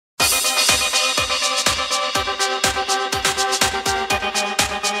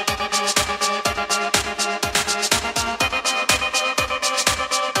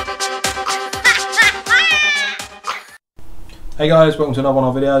Hey guys, welcome to another one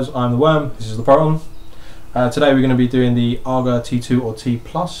of our videos. I'm the Worm, this is the Proton. Today we're going to be doing the AGA T2 or T+.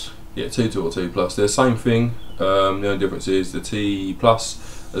 Yeah, T2 or T+. They're the same thing. The only difference is the T+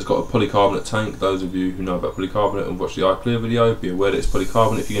 has got a polycarbonate tank. Those of you who know about polycarbonate and watch the iClear video, be aware that it's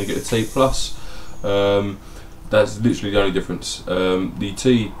polycarbonate if you're going to get a T+. That's literally the only difference. The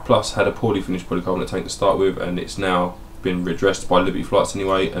T+ had a poorly finished polycarbonate tank to start with, and it's now been redressed by Liberty Flights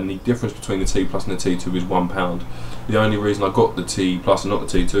anyway, and the difference between the T+ and the T2 is £1. The only reason I got the T+ and not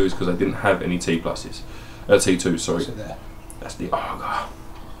the T2 is because I didn't have any T+s. T2, sorry. That's the AGA.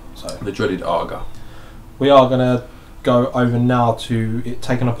 So the dreaded AGA. We are going to go over now to it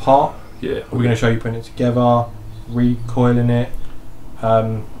taken apart. Yeah. We're going to show you putting it together, recoiling it,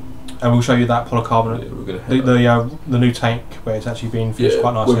 and we'll show you that polycarbonate, the new tank where it's actually been finished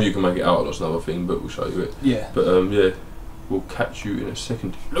quite nicely. Whether you can make it out, that's another thing, but we'll show you it. Yeah. But yeah, we'll catch you in a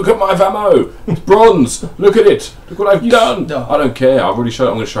second. Look at my ammo! It's bronze! Look at it! Look what I've done! No. I don't care, I've already showed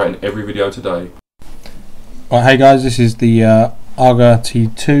it, I'm going to show it in every video today. Right, hey guys, this is the AGA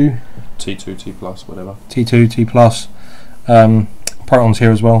T2. T2, T+, whatever. T2, T+. Proton's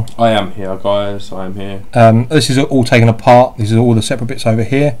here as well. I am here, guys, I am here. This is all taken apart. This is all the separate bits over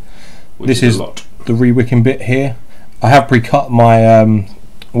here. This is the re-wicking bit here. I have pre-cut my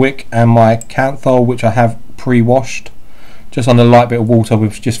wick and my canthol, which I have pre-washed, just on a light bit of water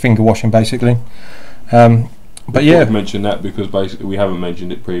with just finger washing basically. But yeah, I've mentioned that because basically we haven't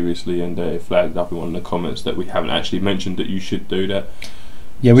mentioned it previously, and it flagged up in one of the comments that we haven't actually mentioned that you should do that.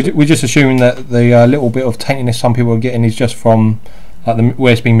 Yeah, we're just assuming that the little bit of taintiness some people are getting is just from like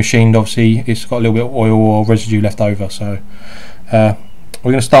where it's been machined. Obviously, it's got a little bit of oil or residue left over. So we're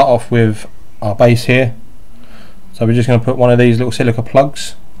going to start off with our base here. So we're just going to put one of these little silica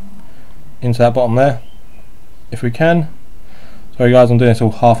plugs into that bottom there, if we can. Sorry guys, I'm doing this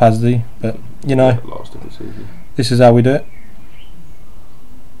all half-hazardly, but you know, this is how we do it.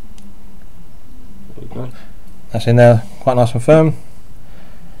 There you go. That's in there, quite nice and firm.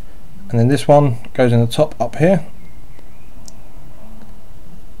 And then this one goes in the top up here,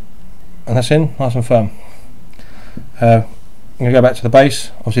 and that's in nice and firm. I'm going to go back to the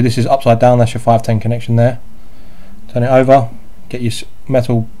base. Obviously this is upside down, that's your 510 connection there. Turn it over, get your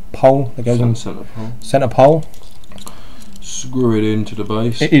metal pole that goes in centre pole. Screw it into the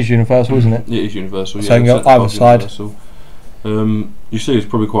base. It is universal, isn't it? It is universal, so you can go either side. You see there's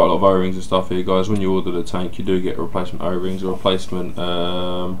probably quite a lot of O-rings and stuff here, guys. When you order the tank you do get replacement O-rings, a replacement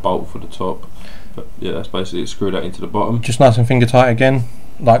bolt for the top. But yeah, that's basically it. Screw that into the bottom. Just nice and finger tight again,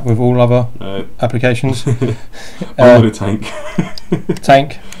 like with all other applications. Under the tank.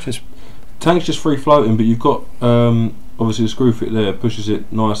 Tank's just free floating, but you've got obviously the screw fit there pushes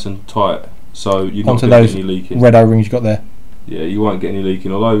it nice and tight, so you're not going to get any leaking. Red O-rings you got there. Yeah, you won't get any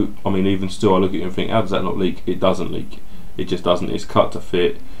leaking. Although, I mean, even still, I look at it and think, how does that not leak? It doesn't leak. It just doesn't. It's cut to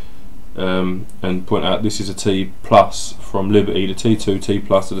fit. And point out, this is a T+ from Liberty. The T2, T+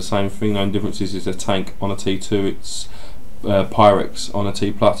 are the same thing. The only difference is it's a tank on a T2. It's Pyrex on a T+.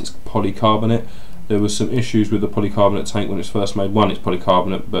 It's polycarbonate. There was some issues with the polycarbonate tank when it's first made. One, it's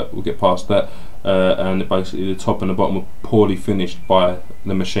polycarbonate, but we'll get past that. And basically the top and the bottom were poorly finished by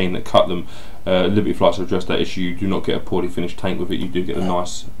the machine that cut them. Liberty Flights have addressed that issue. You do not get a poorly finished tank with it. You do get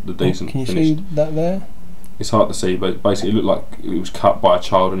the decent Can you finished. see that there? It's hard to see, but basically it looked like it was cut by a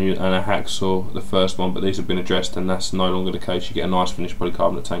child and a hacksaw, the first one, but these have been addressed and that's no longer the case. You get a nice finished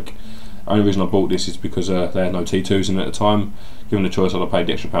polycarbonate tank. The only reason I bought this is because they had no T2s in it at the time. Given the choice, I'd have paid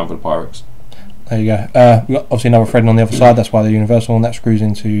the extra £1 for the Pyrex. There you go. We've got obviously another threading on the other side, that's why they're universal, and that screws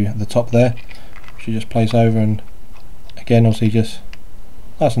into the top there, which you just place over, and again obviously just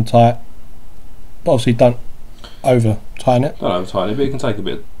nice and tight, but obviously don't over tighten it. Don't over tighten it, but you can take a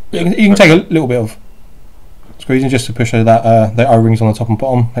bit. You can take a little bit of squeezing just to push that the O-rings on the top and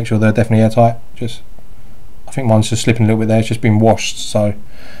bottom, make sure they're definitely airtight. I think mine's just slipping a little bit there, it's just been washed, so.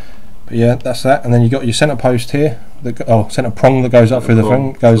 But yeah, that's that, and then you got your centre post here, centre prong that goes up through the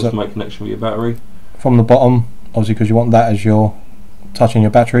thing, goes up. Make connection with your battery from the bottom, obviously because you want that as you're touching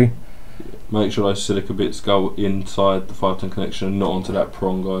your battery. Make sure those silica bits go inside the 510 connection and not onto that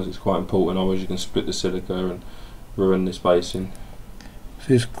prong, guys. It's quite important, otherwise you can split the silica and ruin this spacing.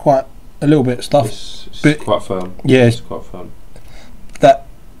 So it's quite a little bit of stuff. It's quite firm. Yeah, it's quite firm.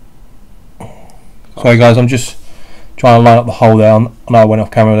 Sorry guys, I'm just trying to line up the hole there. I know I went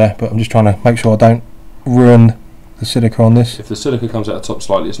off camera there, but I'm just trying to make sure I don't ruin the silica on this. If the silica comes out the top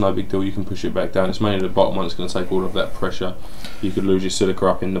slightly, it's no big deal. You can push it back down. It's mainly the bottom one that's going to take all of that pressure. You could lose your silica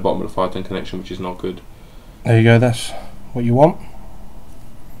up in the bottom of the 510 connection, which is not good. There you go, that's what you want.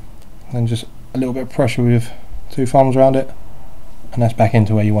 And just a little bit of pressure with 2 thumbs around it, and that's back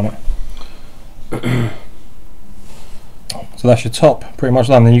into where you want it. So that's your top pretty much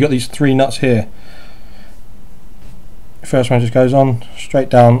done. Then you've got these 3 nuts here. The first one just goes on straight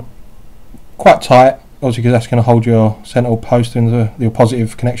down, quite tight, obviously, because that's going to hold your central post and the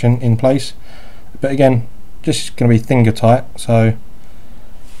positive connection in place. But again, just going to be finger tight, so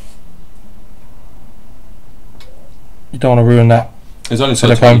you don't want to ruin that. There's only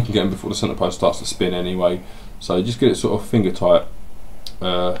so tight you can get them before the centre post starts to spin anyway, so just get it sort of finger tight,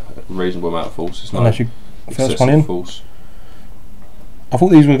 reasonable amount of force. It's not first one in. Force. I thought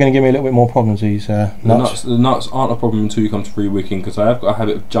these were going to give me a little bit more problems, these nuts. The nuts aren't a problem until you come to re-wicking, because they have got a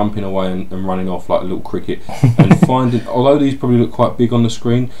habit of jumping away and running off like a little cricket. And finding, although these probably look quite big on the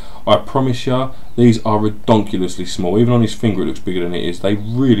screen, I promise you, these are redonkulously small. Even on his finger it looks bigger than it is. They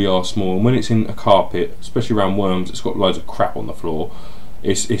really are small, and when it's in a carpet, especially around worms, it's got loads of crap on the floor.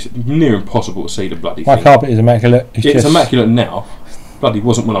 It's near impossible to see the bloody thing. My carpet is immaculate. It's immaculate now. Bloody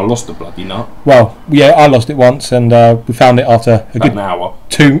wasn't when I lost the bloody nut. Well, yeah, I lost it once, and we found it after a good an hour.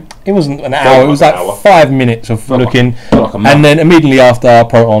 It wasn't an hour. It was like 5 minutes of looking, like and then immediately after,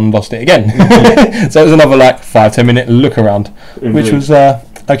 Proton lost it again. So it was another like 5-10 minute look around, which was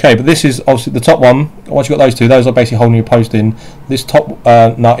okay. But this is obviously the top one. Once you've got those two, those are basically holding your post in. This top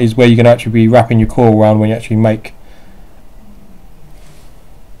nut is where you're going to actually be wrapping your coil around when you actually make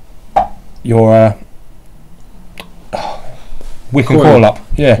your wicking coil up.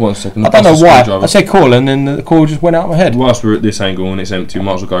 Yeah. 1 second. I don't know why. I said coil and then the coil just went out of my head. Whilst we're at this angle and it's empty, we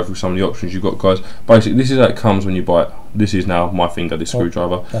might as well go through some of the options you've got, guys. Basically, this is how it comes when you buy it. This is now my finger, this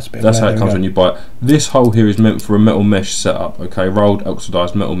screwdriver. That's how it comes when you buy it. This hole here is meant for a metal mesh setup, okay? Rolled,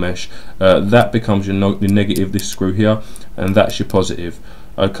 oxidised metal mesh. That becomes your negative, this screw here, and that's your positive,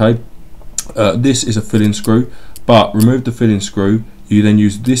 okay? This is a filling screw, but remove the filling screw. You then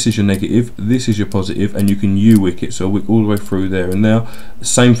use this as your negative, this is your positive, and you can U-wick it, so wick all the way through there and there. The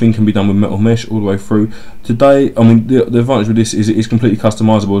same thing can be done with metal mesh all the way through. Today, I mean, the advantage with this is it is completely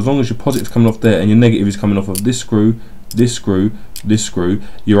customizable. As long as your positive's coming off there and your negative is coming off of this screw, this screw, this screw,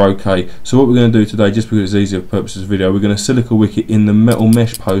 you're okay. So what we're going to do today, just because it's easier for purposes of the video, we're going to silica wick it in the metal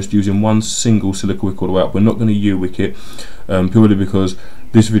mesh post using one single silica wick all the way up. We're not going to U-wick it, purely because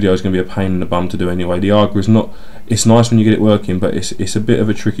this video is going to be a pain in the bum to do anyway. The AGA is not, it's nice when you get it working, but it's a bit of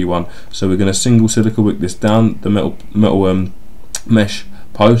a tricky one. So we're going to single silica wick this down the metal mesh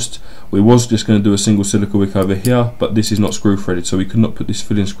post. We was just going to do a single silica wick over here, but this is not screw threaded, so we could not put this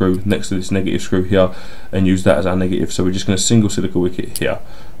filling screw next to this negative screw here and use that as our negative. So we're just going to single silica wick it here.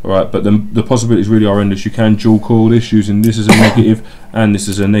 Alright, but the possibilities really are endless. You can dual coil this using this as a negative and this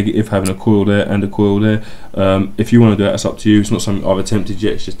as a negative, having a coil there and a coil there. If you want to do that, it's up to you. It's not something I've attempted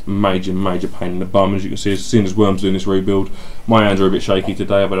yet. It's just a major pain in the bum. As you can see, as soon as Worm's doing this rebuild, my hands are a bit shaky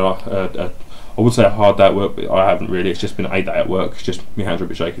today. I've had I would say a hard day at work, but I haven't really. It's just been a day at work. It's just my hands are a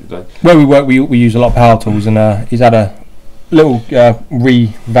bit shaky today. Where we work, we use a lot of power tools, and he's had a little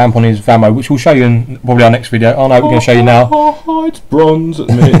revamp on his Vamo, which we'll show you in probably our next video. Oh no, we're going to show you now. It's bronze at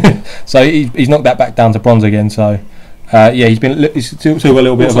the minute. So he's knocked that back down to bronze again. So yeah, he's still a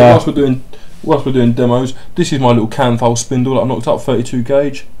little bit of whilst we're doing demos, this is my little Canthol spindle that I knocked up 32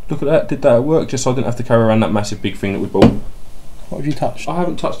 gauge. Look at that, did that at work just so I didn't have to carry around that massive big thing that we bought. What have you touched? I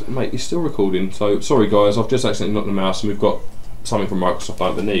haven't touched it, mate. It's still recording. So sorry guys, I've just accidentally knocked the mouse and we've got something from Microsoft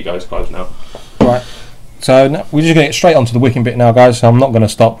on it, but there you go, it's closed now. Right. So we're just going to get straight onto the wicking bit now, guys. So I'm not going to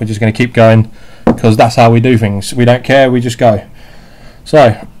stop. We're just going to keep going because that's how we do things. We don't care. We just go.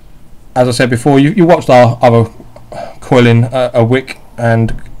 So, as I said before, you watched our other coiling a wick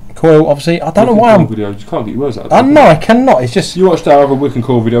and coil. Obviously, I don't know why I'm. Videos. You can't get your words out. No, I cannot. It's just you watched our other wick and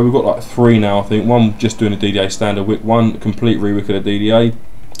coil video. We've got like 3 now, I think. One just doing a DDA standard wick. One complete re-wick of a DDA.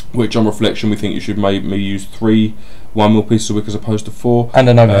 Which on reflection we think you should maybe use 3 1mm pieces of wick as opposed to 4, and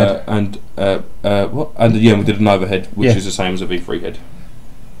an overhead, and yeah, we did an overhead, which is the same as a V3 head.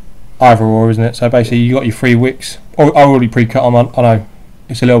 Either or, isn't it? So basically, you got your 3 wicks. I already pre-cut them. I know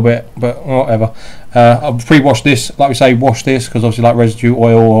it's a little bit, but whatever. I've pre-washed this, like we say, wash this because obviously, like residue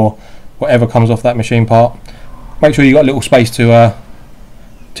oil or whatever comes off that machine part. Make sure you got a little space to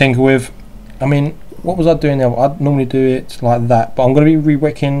tinker with. I mean, what was I doing there? I'd normally do it like that, but I'm going to be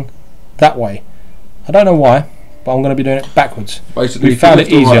re-wicking that way. I don't know why, but I'm going to be doing it backwards. Basically, we found it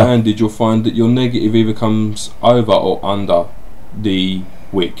easier. Right-handed, you'll find that your negative either comes over or under the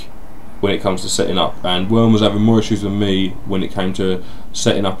wick when it comes to setting up. And Worm was having more issues than me when it came to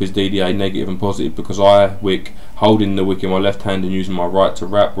setting up his DDA negative and positive, because I wick holding the wick in my left hand and using my right to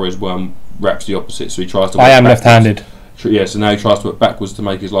wrap, whereas Worm wraps the opposite. So he tries to. I am left-handed. Yeah, so now he tries to work backwards to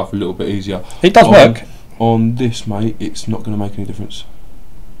make his life a little bit easier. It does work. On this, mate, it's not going to make any difference.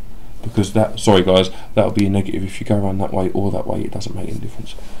 because that, sorry guys, that'll be a negative if you go around that way or that way. It doesn't make any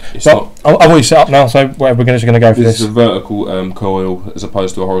difference. It's well, I've already set up now, so we're just going to go for this. This is a vertical coil as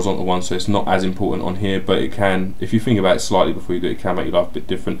opposed to a horizontal one, so it's not as important on here, but it can, if you think about it slightly before you do it, it can make your life a bit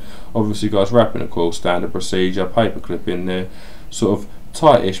different. Obviously guys, wrapping a coil, standard procedure, paper clip in there, sort of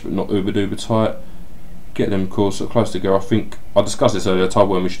tight-ish but not uber duper tight. Get them coils sort of close together. I think I discussed this earlier. I told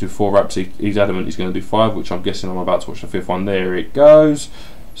when we should do 4 wraps. He's adamant he's going to do 5, which I'm guessing I'm about to watch the 5th one. There it goes.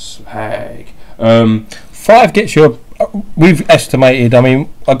 Swag. 5 gets you. We've estimated. I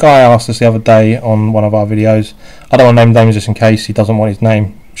mean, a guy asked us the other day on one of our videos. I don't want to name names just in case he doesn't want his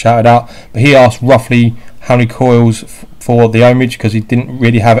name shouted out. But he asked roughly how many coils for the ohmage because he didn't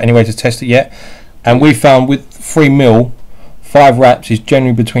really have any way to test it yet. And we found with 3 mil. 5 wraps is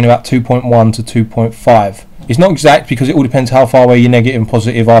generally between about 2.1 to 2.5. It's not exact because it all depends how far away your negative and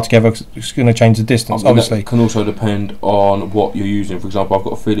positive are together. It's going to change the distance, obviously. It can also depend on what you're using. For example, I've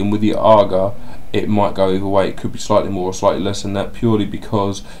got a feeling with the AGA, it might go either way. It could be slightly more or slightly less than that, purely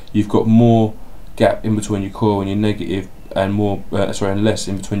because you've got more gap in between your coil and your negative, and more, and less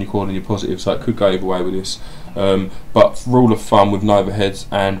in between your coil and your positive. So it could go either way with this. But rule of thumb with no overheads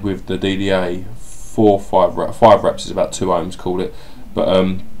and with the DDA. 5 wraps is about 2 ohms, call it.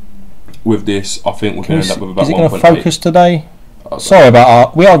 But with this, I think we're going to end up with about 1.8. Is it going to focus today? Sorry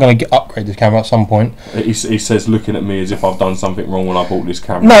about we are going to upgrade this camera at some point. He says, looking at me as if I've done something wrong when I bought this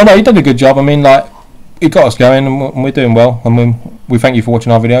camera. No, you did a good job. I mean, like, it got us going, and we're doing well. And we thank you for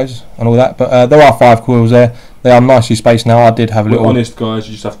watching our videos and all that. But there are 5 coils there. They are nicely spaced now. I did have a little. Honest, guys,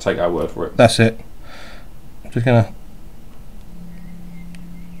 you just have to take our word for it. That's it. Just going to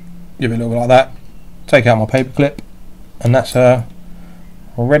give it a little bit like that. Take out my paper clip, and that's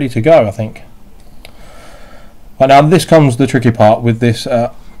ready to go, I think. Right, now this comes the tricky part with this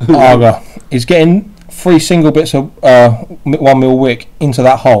AGA, is getting 3 single bits of 1 mil wick into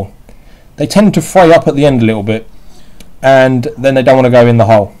that hole. They tend to fray up at the end a little bit, and then they don't want to go in the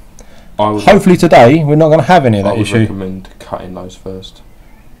hole. Hopefully today we're not going to have any of that issue. I would recommend cutting those first.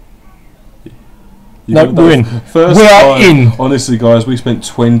 No, we're in. We are in. Honestly, guys, we spent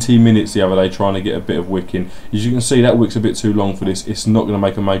 20 minutes the other day trying to get a bit of wicking. As you can see, that wick's a bit too long for this. It's not going to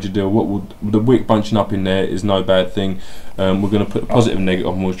make a major deal. The wick bunching up in there is no bad thing. We're going to put the positive and negative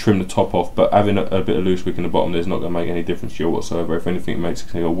on, and we'll trim the top off. But having a bit of loose wick in the bottom, there's not going to make any difference to you whatsoever. If anything, it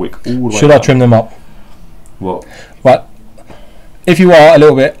makes a wick all the way. Should I trim them up? What? Right. If you are a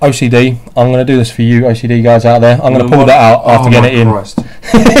little bit OCD, I'm going to do this for you OCD guys out there. I'm going to pull that out after getting it in.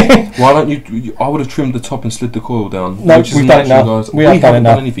 Why don't you? I would have trimmed the top and slid the coil down. No, we've done it now. Guys. We haven't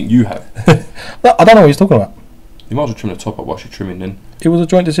done anything. You have. I don't know what he's talking about. You might as well trim the top up whilst you're trimming then. It was a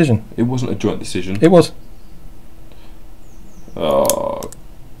joint decision. It wasn't a joint decision. It was. Oh,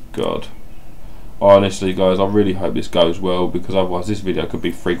 God. Honestly, guys, I really hope this goes well, because otherwise this video could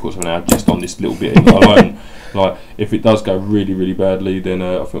be 3/4 of an hour just on this little bit alone. Like, if it does go really, really badly, then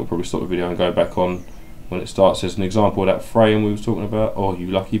I think we'll probably stop the video and go back on when it starts. As an example of that frame we was talking about. Oh, you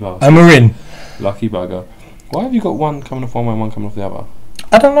lucky bastard. And we're in. Lucky bugger. Why have you got one coming off one way and one coming off the other?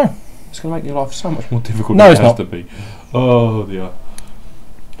 I don't know. It's going to make your life so much more difficult than it has to be. Oh, dear.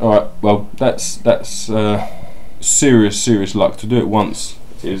 Alright, well, that's serious luck. To do it once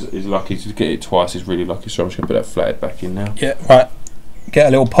is lucky. To get it twice is really lucky. So I'm just going to put that flathead back in now. Yeah, right. Get a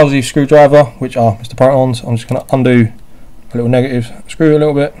little positive screwdriver, which are Mr. Protons. I'm just going to undo a little negative screw a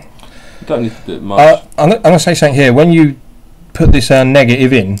little bit. You don't need to do it much. I'm going to say something here. When you put this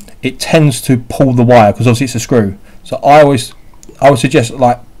negative in, it tends to pull the wire, because obviously it's a screw. So I would suggest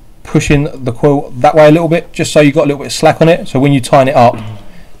like pushing the coil that way a little bit, just so you've got a little bit of slack on it. So when you tighten it up,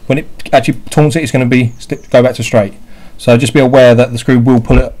 when it actually taunts it, it's going to go back to straight. So just be aware that the screw will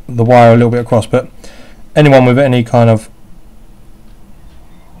pull the wire a little bit across. But anyone with any kind of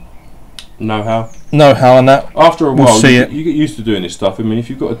know-how on that, after a while you get used to doing this stuff. I mean, if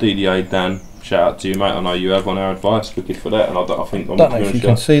you've got a DDA, Dan, shout out to you, mate. I know you have on our advice. Good for that. And I think I'm don't know if you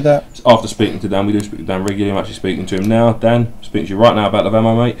can see that. After speaking to Dan, we do speak to Dan regularly. I'm actually speaking to him now. Dan, speaking to you right now about the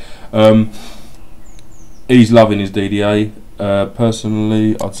Vamo, mate. He's loving his DDA.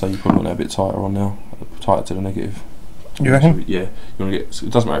 Personally, I'd say you probably want to have a bit tighter on now, tighter to the negative. You reckon? Yeah. You want to get.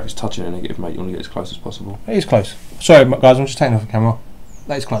 It doesn't matter if it's touching a negative, mate. You want to get as close as possible. It is close. Sorry, guys. I'm just taking off the camera.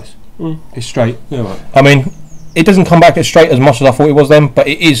 That is close. It's straight. Yeah, right. I mean, it doesn't come back as straight as much as I thought it was then, but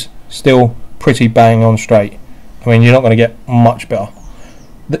it is still pretty bang on straight. I mean, you're not going to get much better.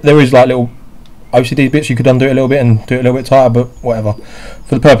 There is like little OCD bits you could undo it a little bit and do it a little bit tighter, but whatever.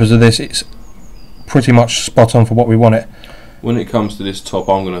 For the purpose of this, it's pretty much spot on for what we want it. When it comes to this top,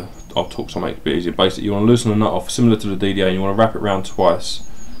 I'll talk so make it a bit easier. Basically, you want to loosen the nut off, similar to the DDA, and you want to wrap it around twice,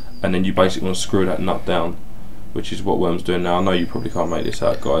 and then you basically want to screw that nut down. which is what Worm's doing now. I know you probably can't make this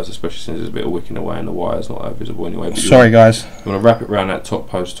out, guys, especially since there's a bit of wicking away and the wire's not that visible anyway. But sorry guys. You want to wrap it around that top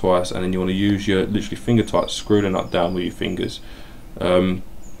post twice, and then you want to use your literally finger tight, screw the nut down with your fingers.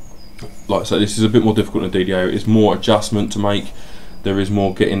 Like so, this is a bit more difficult than DDA. It's more adjustment to make. There is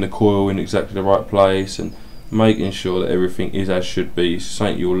more getting the coil in exactly the right place and making sure that everything is as should be. It's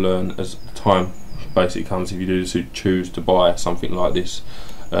something you'll learn as time basically comes if you do choose to buy something like this,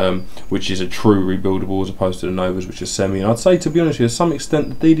 which is a true rebuildable as opposed to the Novas, which is semi. And I'd say, to be honest with you, to some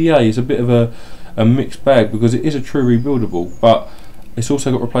extent the DDA is a bit of a mixed bag, because it is a true rebuildable, but it's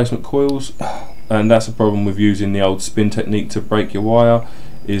also got replacement coils, and that's a problem with using the old spin technique to break your wire,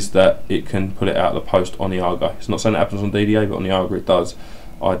 is that it can pull it out of the post on the AGA. It's not saying it happens on DDA, but on the AGA it does.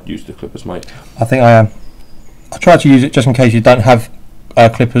 I'd use the clippers, mate. I think I am. I try to use it just in case you don't have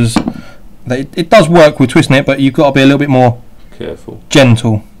clippers. It does work with twisting it, but you've got to be a little bit more careful,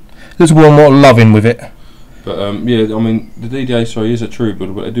 gentle, a little bit more loving with it. But yeah, I mean, the DDA, sorry, is a true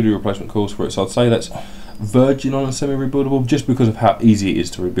rebuildable, but they do replacement coils for it, so I'd say that's verging on a semi-rebuildable, just because of how easy it is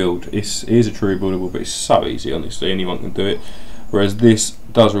to rebuild. It is a true rebuildable, but it's so easy, honestly, anyone can do it. Whereas this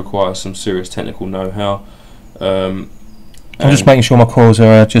does require some serious technical know-how. I'm just making sure my coils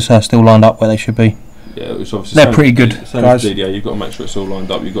are just still lined up where they should be. Yeah, it's obviously they're pretty good, guys. DDA, you've got to make sure it's all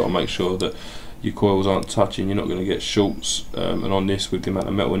lined up. You've got to make sure that your coils aren't touching. You're not going to get shorts. And on this, with the amount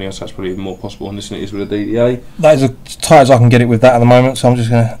of metal in here, so that's probably even more possible on this than it is with a DDA. That is as tight as I can get it with that at the moment. So I'm just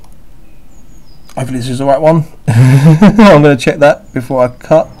going to. Hopefully this is the right one. I'm going to check that before I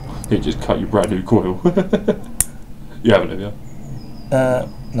cut. You just cut your brand new coil. You haven't, have you?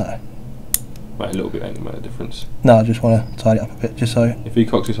 No. Mate, a little bit ain't gonna make a difference. No, I just want to tidy it up a bit, just so. If he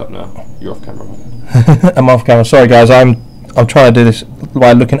cocks this up now, you're off camera. I'm off camera. Sorry, guys. I'm trying to do this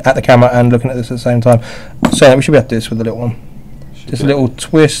by looking at the camera and looking at this at the same time. So we should be able to do this with the little one. Just a little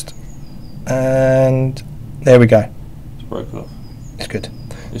twist, and there we go. It's broken off. It's good.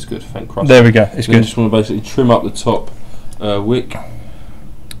 It's good. Thank Christ. There we go. It's good. You just want to basically trim up the top wick.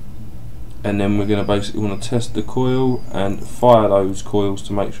 And then we're going to basically want to test the coil and fire those coils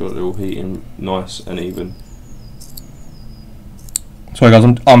to make sure that they're all heating nice and even. Sorry guys,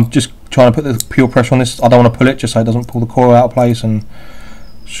 I'm just trying to put the pure pressure on this. I don't want to pull it just so it doesn't pull the coil out of place and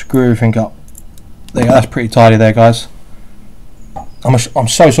screw everything up. There you go, that's pretty tidy there, guys. I'm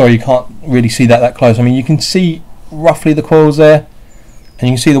so sorry you can't really see that close. I mean, you can see roughly the coils there, and you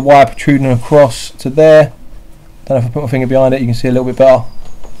can see the wire protruding across to there. Don't know if I put my finger behind it, you can see a little bit better.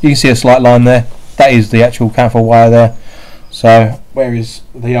 You can see a slight line there. That is the actual camphor wire there. So where is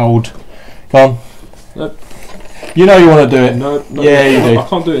the old? Go on. Nope. You know you want to do it. No. Yeah, you do. I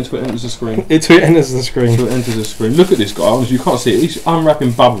can't do it until it enters the screen. Until it enters the screen. Until it enters the screen. Look at this guy. Honestly, you can't see it. He's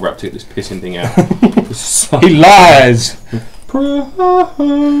unwrapping bubble wrap to get this pissing thing out. He lies.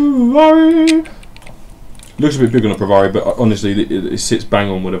 Looks a bit big on a Pravari, but honestly, it sits bang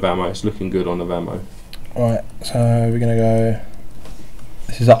on with a Vamo. It's looking good on the Vamo. Right. So we're gonna go.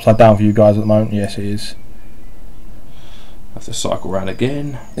 This is upside down for you guys at the moment. Yes, it is. Have to cycle around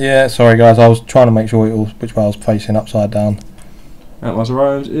again. Yeah, sorry guys. I was trying to make sure which way I was facing upside down. Atomizer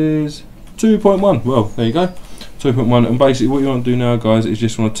ohms is 2.1. Well, there you go. 2.1. And basically, what you want to do now, guys, is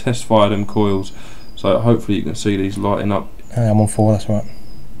just want to test fire them coils. So hopefully you can see these lighting up. I'm on 4. That's right.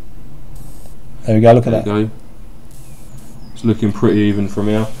 There we go. Look at that. There you go. It's looking pretty even from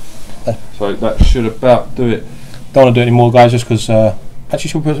here. So that should about do it. Don't want to do it anymore, guys, just because. Actually,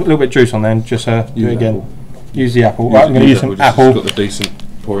 should we put a little bit of juice on there and just do it again? Apple. Use the apple. Right, I'm going to use some apple. It's got the decent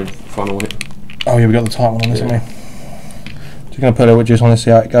pouring funnel on it. Oh yeah, we got the tight one on this, haven't we? Just going to put a little bit of juice on this,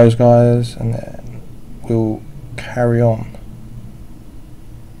 see how it goes, guys, and then we'll carry on.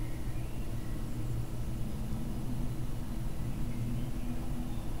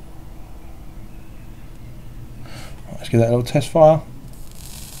 Right, let's give that a little test fire.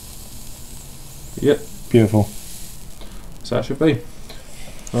 Yep. Beautiful. So that should be.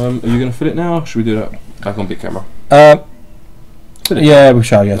 Are you going to fill it now? Or should we do that back on big camera? Yeah, we'll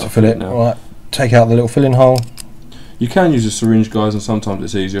show you how to fill it. Right, take out the little filling hole. You can use a syringe, guys, and sometimes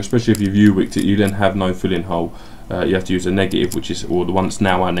it's easier, especially if you've U-wicked it. You then have no filling hole. You have to use a negative, which is, or the one that's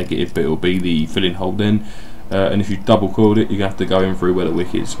now our negative, but it will be the filling hole then. And if you double coiled it, you have to go in through where the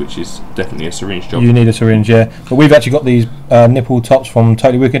wick is, which is definitely a syringe job. You need a syringe, yeah. But we've actually got these nipple tops from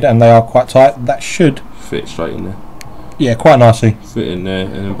Totally Wicked, and they are quite tight. That should fit straight in there. Yeah, quite nicely. Fit in there,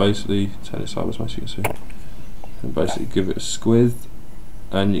 and then basically turn it sideways, as you can see. And basically give it a squiz,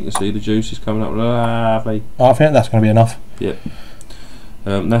 and you can see the juice is coming up lovely. I think that's going to be enough. Yeah.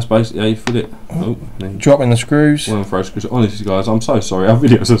 That's basically how you fill it. Oh, drop in the screws. One throw screws. Honestly, guys, I'm so sorry. Our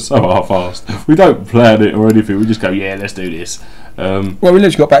videos are so half-assed. We don't plan it or anything. We just go, yeah, let's do this. Well, we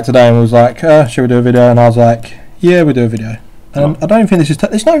literally got back today and was like, should we do a video? And I was like, Yeah, we do a video. And I don't even think this is...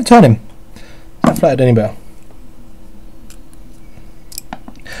 It's not even turning. It's not flattered any better.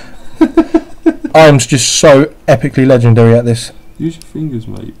 I'm just so epically legendary at this. Use your fingers,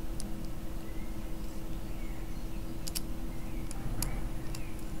 mate.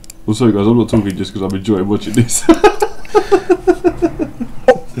 Well, sorry guys, I'm not talking just because I'm enjoying watching this.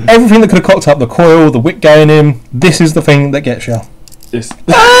 Everything that could have cocked up the coil, the wick going in, this is the thing that gets you. Yes.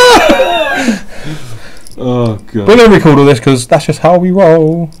 Oh god. We're going to record all this because that's just how we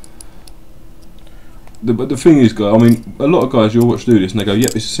roll. But the thing is, guys, I mean, a lot of guys you'll watch do this and they go, yep,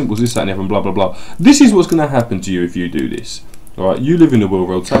 it's as simple as this, that and the other, and blah blah blah. This is what's going to happen to you if you do this. Alright, you live in the real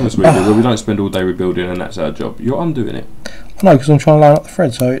world, same as we do, where we don't spend all day rebuilding and that's our job. You're undoing it. I know, because I'm trying to line up the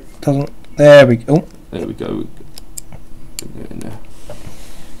thread so it doesn't... There we go. There we go. Get in there.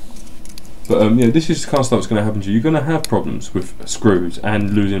 But yeah, this is the kind of stuff that's going to happen to you. You're going to have problems with screws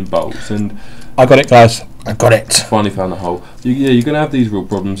and losing bolts. And I got it, guys. I got it. Finally found the hole. Yeah, you're going to have these real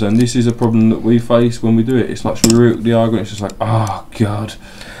problems, and this is a problem that we face when we do it. It's like, should we rework the argument? It's just like, oh god.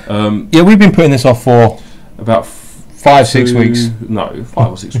 Yeah, we've been putting this off for about 5-6 weeks. No,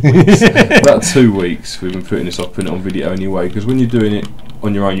 5 or 6 weeks. About 2 weeks we've been putting this off, putting it on video anyway, because when you're doing it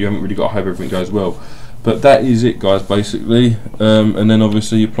on your own you haven't really got to hope everything goes well. But that is it, guys, basically. And then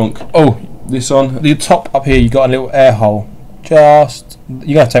obviously you plonk this on. The top up here you got a little air hole. Just,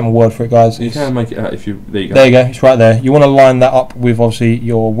 you're going to take my word for it, guys. You can make it out if you... There you go. There you go, it's right there. You want to line that up with obviously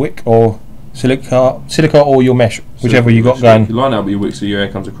your wick or silica or your mesh, whichever you got going. You line out with your wick so your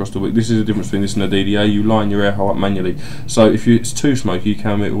air comes across the wick. This is the difference between this and a DDA. You line your air hole up manually. So if it's too smoky, you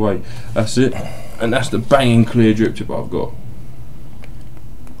can move it away. That's it. And that's the banging clear drip tip I've got.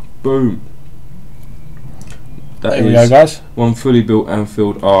 Boom. That there we go, guys. One fully built and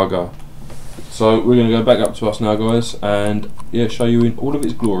filled AGA. So we're going to go back up to us now, guys, and yeah, show you in all of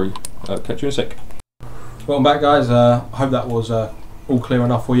its glory. Catch you in a sec. Welcome back, guys. I hope that was all clear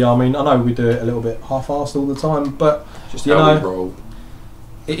enough for you. I mean, I know we do it a little bit half-assed all the time, but just you know, we roll.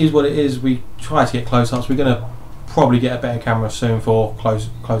 It is what it is. We try to get close-ups. We're going to probably get a better camera soon for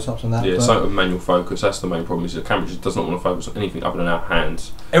close-ups and that. Yeah, something with manual focus. That's the main problem. Is the camera just does not want to focus on anything other than our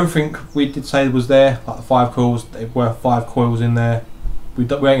hands. Everything we did say was there, like the 5 coils. There were 5 coils in there. We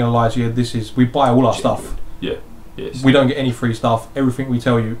ain't gonna lie to you. This is, we buy all our stuff. Yeah. Yes. We don't get any free stuff. Everything we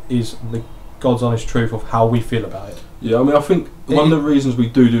tell you is the God's honest truth of how we feel about it. Yeah, I mean, I think one of the reasons we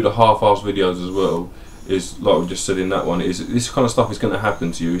do the half-assed videos as well is, like we just said in that one, is this kind of stuff is going to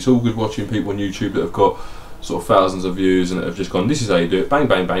happen to you. It's all good watching people on YouTube that have got sort of thousands of views and that have just gone, this is how you do it, bang,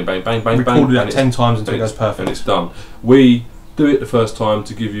 bang, bang, bang, bang, bang, we bang. Recorded that 10 times until it goes perfect. And it's done. We do it the first time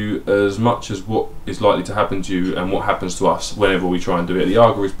to give you as much as what is likely to happen to you and what happens to us whenever we try and do it. The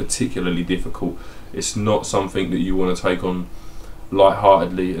AGA is particularly difficult. It's not something that you want to take on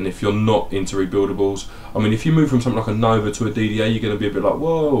light-heartedly, and if you're not into rebuildables, I mean, if you move from something like a Nova to a DDA, you're going to be a bit like,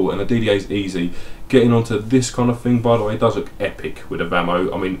 whoa, and a DDA is easy. Getting onto this kind of thing, by the way, does look epic with a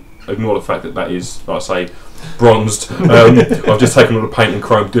Vamo. I mean, ignore the fact that that is, like I say, bronzed. I've just taken all the paint and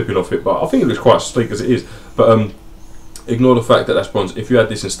chrome dipping off it, but I think it looks quite sleek as it is. But ignore the fact that that's bronze. If you had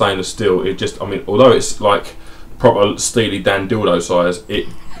this in stainless steel, it just, I mean, although it's like proper Steely Dan dildo size, it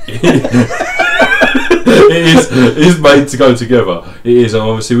is made to go together. It is, and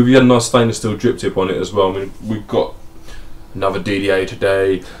obviously we've had a nice stainless steel drip tip on it as well. I mean, we've got another DDA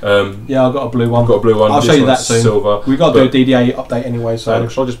today. Yeah, I've got a blue one. I've got a blue one. I'll show you that soon. Silver. We've got to do a DDA update anyway, so...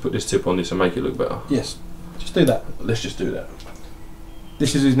 shall I just put this tip on this and make it look better? Yes, just do that. Let's just do that.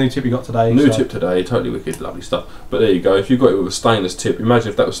 This is his new tip he got today. New tip today, totally wicked, lovely stuff. But there you go, if you got it with a stainless tip, imagine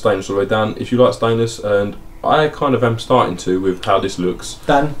if that was stainless all the way down. If you like stainless, and I kind of am starting to with how this looks.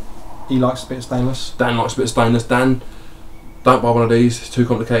 Dan, he likes a bit of stainless. Dan likes a bit of stainless. Dan, don't buy one of these, it's too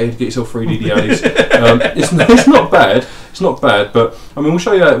complicated, get yourself 3 DDAs. It's not bad, it's not bad, but I mean, we'll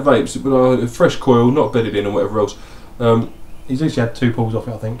show you how it vapes with a fresh coil, not bedded in or whatever else. He's literally had 2 pulls off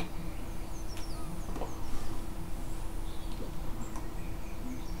it, I think.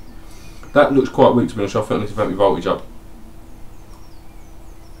 That looks quite weak to be honest. I think I need to vamp my voltage up.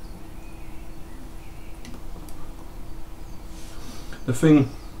 The thing,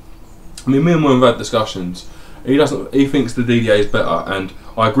 I mean, me and William have had discussions. He thinks the DDA is better, and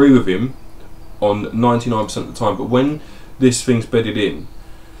I agree with him on 99% of the time. But when this thing's bedded in,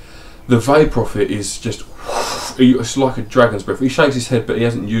 the vapor of it is just, it's like a dragon's breath. He shakes his head, but he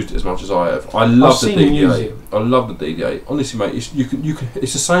hasn't used it as much as I have. I love the DDA. I love the DDA. Honestly, mate, it's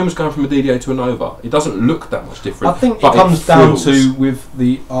the same as going from a DDA to a Nova. It doesn't look that much different. I think it comes down to with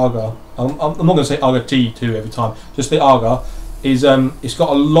the AGA. I'm not going to say AGA T2 every time. Just the AGA is it's got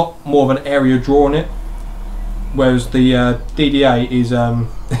a lot more of an area draw on it, whereas the DDA is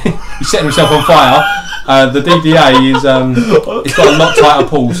he's setting himself on fire. The DDA is it's got a lot tighter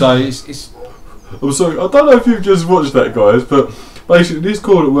pull, so it's. I'm sorry, I don't know if you've just watched that, guys, but basically this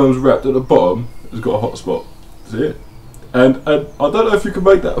cord that Worm's wrapped at the bottom has got a hot spot. See it? And I don't know if you can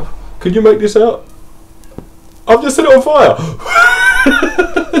make that. Can you make this out? I've just set it on fire.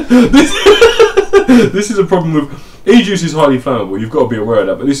 This is a problem with e-juice is highly flammable. You've got to be aware of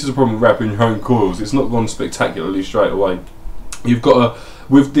that. But this is a problem with wrapping your own coils. It's not gone spectacularly straight away. You've got to,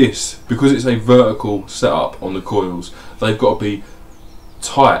 with this, because it's a vertical setup on the coils, they've got to be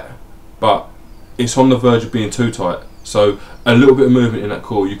tight, but it's on the verge of being too tight. So a little bit of movement in that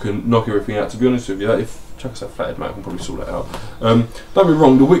coil, you can knock everything out. To be honest with you, if chuck us that flathead, mate, I can probably sort that out. Don't be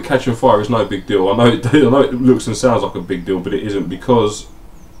wrong, the wick catching fire is no big deal. I know it looks and sounds like a big deal, but it isn't, because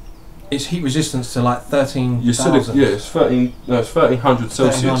it's heat resistance to like 13,000. Yeah, it's 13. No, it's 1300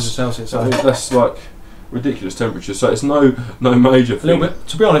 Celsius. 1300 Celsius. So that's like ridiculous temperature. So it's no major thing. A little bit.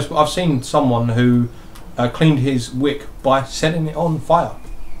 To be honest, I've seen someone who cleaned his wick by setting it on fire.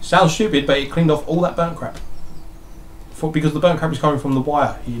 Sounds stupid, but it cleaned off all that burnt crap. Because the burnt crap is coming from the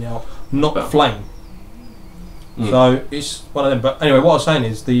wire heating out, not flame. So it's one of them. But anyway, what I was saying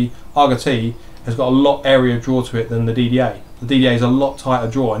is the AGA T has got a lot area draw to it than the DDA. The DDA is a lot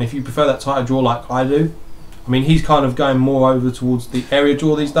tighter draw, and if you prefer that tighter draw like I do, I mean, he's kind of going more over towards the area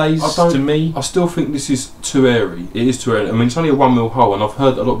draw these days. To me, I still think this is too airy. It is too airy. I mean, it's only a 1 mil hole, and I've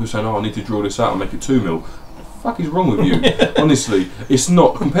heard a lot of people saying, "Oh, I need to draw this out and make it 2 mil." What the fuck is wrong with you? Honestly, it's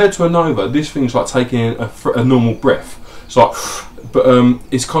not. Compared to a Nova, this thing's like taking a normal breath. It's like, but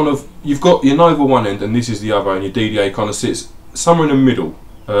it's kind of, you've got your Nova one end and this is the other, and your DDA kind of sits somewhere in the middle.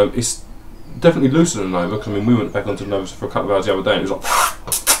 It's definitely looser than Nova, because I mean, we went back onto Nova for a couple of hours the other day and it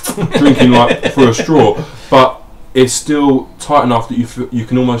was like drinking like through a straw, but it's still tight enough that you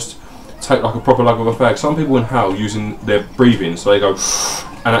can almost take like a proper lug of a fag. Some people inhale using their breathing, so they go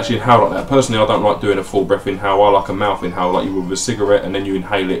and actually inhale like that. Personally, I don't like doing a full breath inhale. I like a mouth inhale, like you would with a cigarette, and then you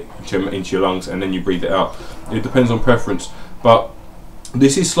inhale it into your lungs and then you breathe it out. It depends on preference, but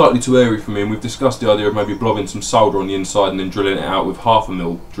this is slightly too airy for me, and we've discussed the idea of maybe blobbing some solder on the inside and then drilling it out with 1/2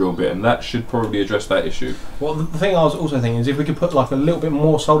 mil drill bit, and that should probably address that issue. Well, the thing I was also thinking is if we could put like a little bit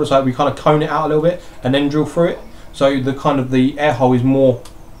more solder, so we kind of cone it out a little bit and then drill through it, so the kind of the air hole is more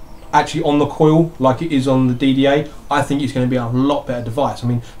actually on the coil like it is on the DDA. I think it's going to be a lot better device. I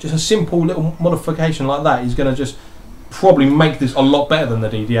mean, just a simple little modification like that is going to just probably make this a lot better than the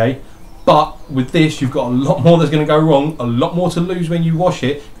DDA. But with this, you've got a lot more that's going to go wrong, a lot more to lose when you wash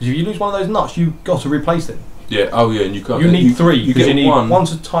it, because if you lose one of those nuts, you've got to replace it. Yeah, oh yeah, and you can't. You need 3, because you need one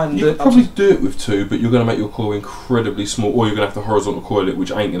to tighten you the... You could probably do it with 2, but you're going to make your coil incredibly small, or you're going to have to horizontal coil it, which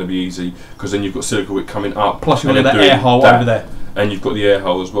ain't going to be easy, because then you've got silica wick coming up. Plus you've got that air hole over there. And you've got the air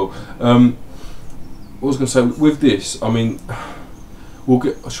hole as well. What I was going to say, with this, I mean,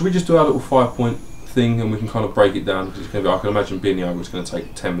 should we just do our little 5-point thing and we can kind of break it down? Because it's going to be, I can imagine being the it's going to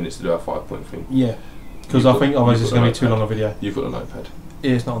take 10 minutes to do our 5-point thing. Yeah, because I think otherwise it's going to be too long a video. You've got a notepad.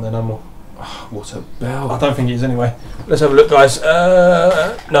 Yeah, it's not on there no more. Oh, what a bell. I don't think it is anyway. Let's have a look, guys.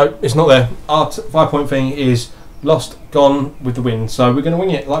 No, it's not there. Our 5-point thing is lost, gone with the wind, so we're going to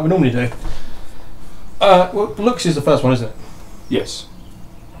wing it like we normally do. Well, looks is the first one, isn't it? Yes.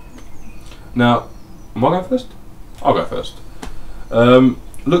 Now, am I going first? I'll go first.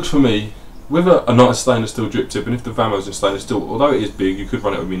 Looks for me, with a nice stainless steel drip tip, and if the Vamo's in stainless steel, although it is big, you could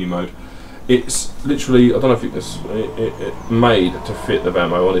run it with mini mode. It's literally, I don't know if it's made to fit the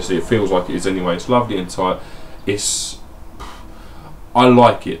Vamo, honestly. It feels like it is anyway. It's lovely and tight. I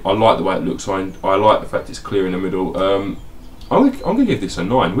like it. I like the way it looks. I like the fact it's clear in the middle. I'm gonna give this a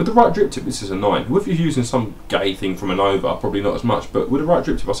 9. With the right drip tip, this is a 9. If you're using some gay thing from a Nova, probably not as much, but with the right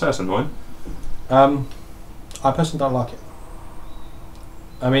drip tip, I'll say it's a 9. I personally don't like it.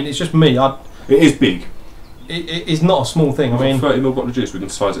 I mean, it's just me. It is big. It's not a small thing. I mean, 30ml bottle of juice, we can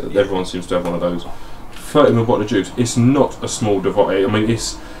size it. Everyone seems to have one of those. 30ml bottle of juice. It's not a small device. I mean,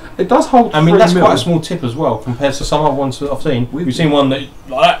 it does hold. I mean, that's quite a small tip as well compared to some other ones that I've seen. We've seen one that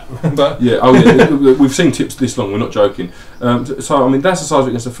like that, but yeah, oh yeah, we've seen tips this long. We're not joking. So I mean, that's the size of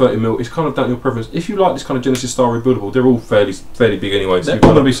it against a 30ml. It's kind of down to your preference. If you like this kind of Genesis style rebuildable, they're all fairly big anyway. So they're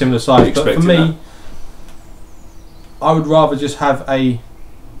going to be similar size. But for me, I would rather just have a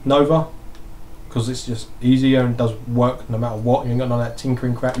Nova, because it's just easier and does work no matter what. You ain't got none of that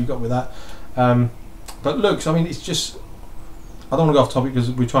tinkering crap you got with that. But looks, I mean, it's just, I don't want to go off topic because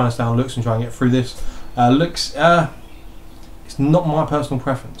we're trying to stay on looks and try and get through this. Looks, it's not my personal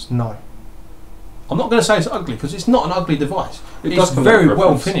preference. No, I'm not going to say it's ugly because it's not an ugly device. It's very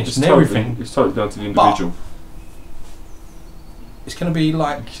well finished and everything. It's totally down to the individual. It's going to be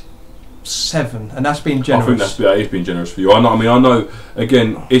like 7, and that's being generous. I think that is being generous for you. I know.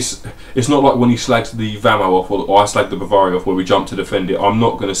 Again, it's not like when he slags the Vamo off, or I slag the Bavaria off, where we jump to defend it. I'm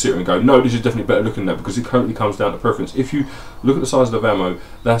not going to sit here and go, no, this is definitely better looking than that, because it totally comes down to preference. If you look at the size of the Vamo,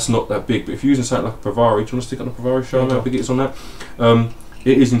 that's not that big. But if you're using something like a Bavaria, do you want to stick on a Bavaria? Show them how big it is on that.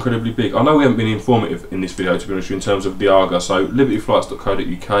 It is incredibly big. I know we haven't been informative in this video, to be honest with you, in terms of the AGA. So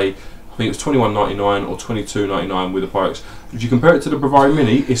libertyflights.co.uk, I think it was $21.99 or $22.99 with the Pyrex. If you compare it to the Bavaria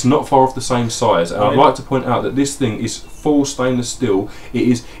Mini, it's not far off the same size. And I'd like to point out that this thing is full stainless steel. It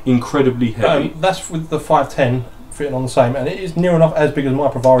is incredibly heavy. That's with the 510 fitting on the same, and it is near enough as big as my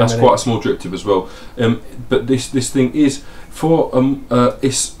Bavaria Mini. That's quite a small drip tip as well. But this thing is for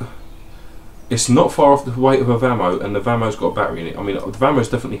it's not far off the weight of a Vamo, and the Vamo's got a battery in it. I mean, the Vamo's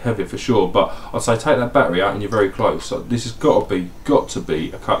definitely heavier for sure, but I'd say take that battery out and you're very close. So this has got to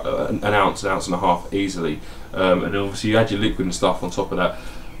be an ounce and a half easily. And then obviously you add your liquid and stuff on top of that.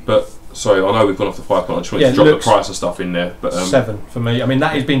 But sorry, I know we've gone off the 5 point. I just wanted to drop the price of stuff in there. But 7 for me. I mean,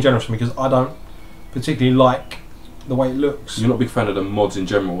 that is being generous for me, because I don't particularly like the way it looks. You're not a big fan of the mods in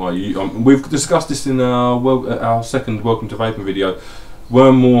general, are you? We've discussed this in our second Welcome to Vaping video.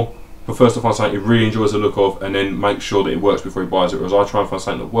 Wormore prefers to find something he really enjoys the look of, and then make sure that it works before he buys it. Whereas I try and find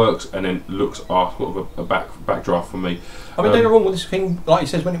something that works, and then looks are sort of a backdraft for me. I mean, don't get me wrong with this thing. Like he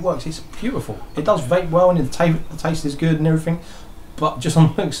says, when it works, it's beautiful. It does vape well, and the taste is good and everything. But just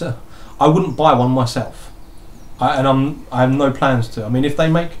on looks, I wouldn't buy one myself. I have no plans to. I mean, if they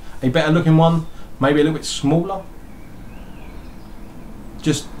make a better looking one, maybe a little bit smaller,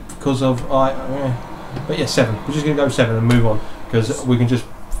 just because of but yeah, 7. We're just gonna go 7 and move on, because we can just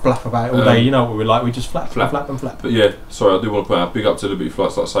flap about it all day. You know what we're like. We just flap and flap. But yeah, sorry, I do want to point out, big up to Liberty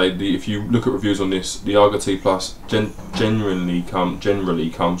Flights. Like I say, if you look at reviews on this, the AGA T Plus generally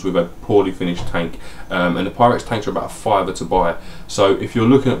comes with a poorly finished tank, and the Pyrex tanks are about a £5 to buy. So if you're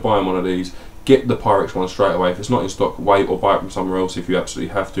looking at buying one of these, get the Pyrex one straight away. If it's not in stock, wait or buy it from somewhere else if you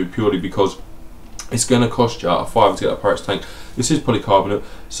absolutely have to, purely because it's going to cost you a £5 to get a Pyrex tank. This is polycarbonate,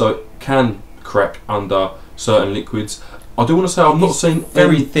 so it can crack under certain liquids. I do want to say I'm not saying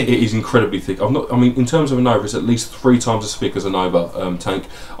very thick. It is incredibly thick. I mean, in terms of a Nova, it's at least 3 times as thick as a Nova tank.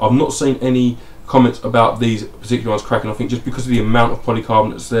 I've not seen any comments about these particular ones cracking. I think just because of the amount of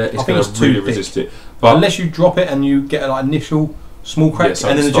polycarbonate that's there, it's going to really resist it. But unless you drop it and you get an initial small crack,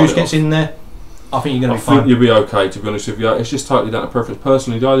 and then the juice gets in there, I think you're going to be fine. I think you'll be okay, to be honest with you. It's just totally down to preference.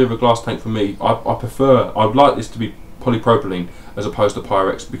 Personally, the idea of a glass tank for me, I'd like this to be polypropylene as opposed to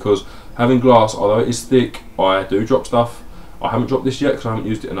Pyrex, because having glass, although it is thick, I do drop stuff. I haven't dropped this yet because I haven't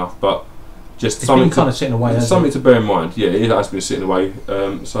used it enough, but just something kind of sitting away. Something to bear in mind. Yeah, it has been sitting away.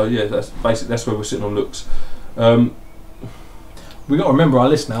 So yeah, that's basically that's where we're sitting on looks. We got to remember our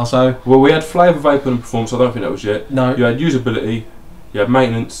list now. So we had flavour, vapor, and performance. I don't think that was yet. No. You had usability, you had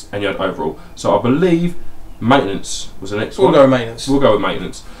maintenance, and you had overall. So I believe maintenance was the next one. We'll go with maintenance. We'll go with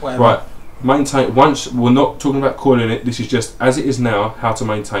maintenance. Whatever. Right. Maintain. Once we're not talking about coiling it. This is just as it is now. How to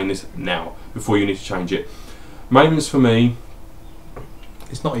maintain this now before you need to change it. Maintenance for me.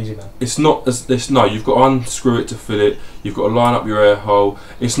 It's not easy, man. It's not as this. No, you've got to unscrew it to fill it. You've got to line up your air hole.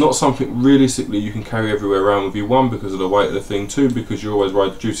 It's not something realistically you can carry everywhere around with you. 1, because of the weight of the thing. 2, because you're always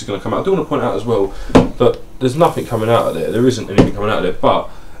worried the juice is going to come out. I do want to point out as well that there's nothing coming out of there. There isn't anything coming out of there, but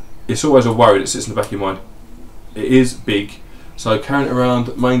it's always a worry that sits in the back of your mind. It is big, so carrying it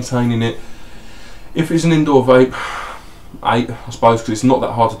around, maintaining it. If it's an indoor vape, 8, I suppose, because it's not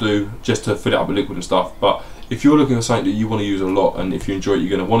that hard to do just to fill it up with liquid and stuff. But if you're looking for something that you want to use a lot, and if you enjoy it, you're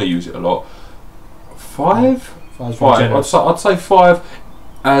going to want to use it a lot. 5? 5. I'd say 5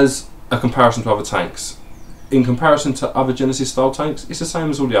 as a comparison to other tanks. In comparison to other Genesis style tanks, it's the same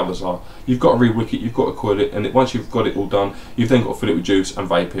as all the others are. You've got to re-wick it, you've got to coil it, and once you've got it all done, you've then got to fill it with juice and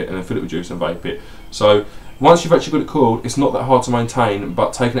vape it, and then fill it with juice and vape it. So once you've actually got it coiled, it's not that hard to maintain,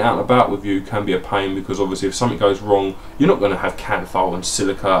 but taking it out and about with you can be a pain, because obviously if something goes wrong, you're not going to have canthol and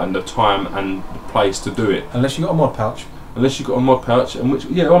silica and the time and the place to do it. Unless you've got a mod pouch. Unless you've got a mod pouch, and which,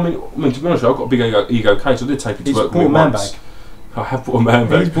 yeah, I mean to be honest, I've got a big ego case. I did take it to work with me once. I have bought a man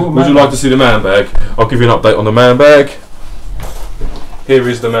bag. Would you like to see the man bag? I'll give you an update on the man bag. Here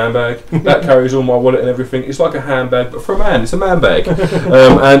is the man bag. That carries all my wallet and everything. It's like a handbag, but for a man, it's a man bag.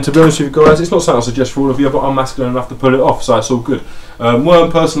 And to be honest with you guys, it's not something I suggest for all of you, but I'm masculine enough to pull it off, so it's all good.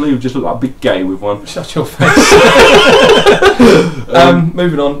 Personally, would just look like a big gay with one. Shut your face.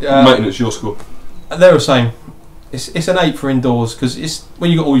 Moving on. Maintenance, your score. They were saying it's an 8 for indoors, because it's when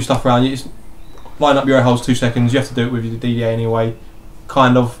you got all your stuff around you. It's line up your air holes 2 seconds. You have to do it with your DDA anyway.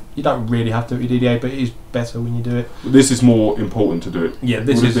 Kind of. You don't really have to do it with your DDA, but it is better when you do it. This is more important to do it. Yeah,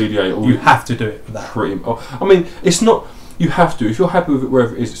 this is DDA. You have to do it with that. I mean, it's not. you have to. If you're happy with it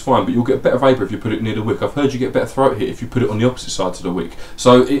wherever it is, it's fine. But you'll get better vapour if you put it near the wick. I've heard you get better throat hit if you put it on the opposite side to the wick.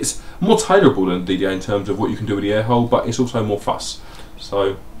 So it's more tailorable than DDA in terms of what you can do with the air hole, but it's also more fuss.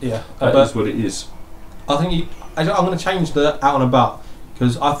 So yeah, that is what it is. I think I'm going to change the out and about,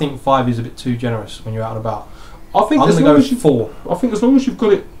 because I think 5 is a bit too generous when you're out and about. I think I'm going to go 4. I think as long as you've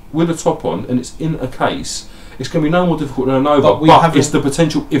got it with a top on and it's in a case, it's going to be no more difficult than a Nova, but it's the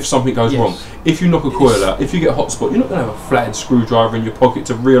potential if something goes wrong. If you knock a coil out, if you get a hot spot, you're not going to have a flathead screwdriver in your pocket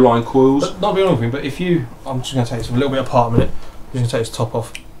to realign coils. But not being honest with you, but if you, I'm just going to take this a little bit apart a minute, I'm just going to take this top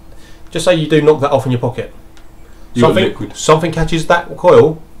off. Just say you do knock that off in your pocket. Something catches that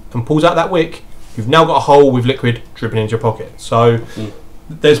coil and pulls out that wick, you've now got a hole with liquid dripping into your pocket. So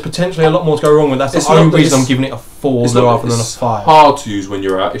there's potentially a lot more to go wrong with that. That's the only reason I'm giving it a 4 rather than a 5. It's hard to use when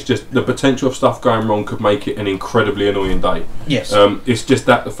you're out. It's just the potential of stuff going wrong could make it an incredibly annoying day. Yes. It's just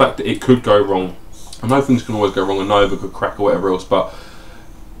that the fact that it could go wrong. I know things can always go wrong, a Nova could crack or whatever else, but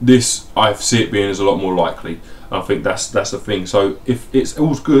this I see it being as a lot more likely. I think that's the thing. So if it's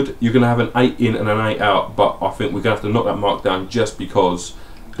all's good, you're going to have an 8 in and an 8 out, but I think we're going to have to knock that mark down just because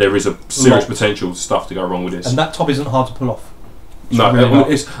there is a serious potential stuff to go wrong with this. And that top isn't hard to pull off. No, really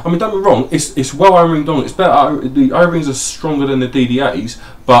I mean, don't be wrong. It's well O-ringed on. It's better. The O-rings are stronger than the DDAs,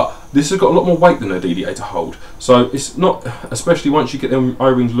 but this has got a lot more weight than the DDA to hold. So it's not, especially once you get them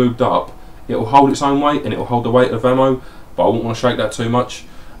O-rings lubed up, it will hold its own weight and it will hold the weight of ammo. But I wouldn't want to shake that too much.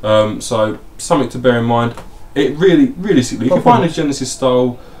 So something to bear in mind. It realistically, if you find a Genesis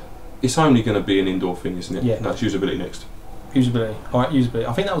style, it's only going to be an indoor thing, isn't it? Yeah. No, it's usability next. Usability. Alright, usability.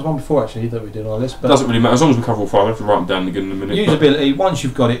 I think that was one before actually that we did on this. But doesn't really matter, as long as we cover all 5, I have to write them down again in a minute. Usability, once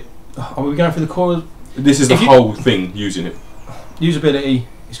you've got it, are we going through the coil? This is the whole thing, using it. Usability,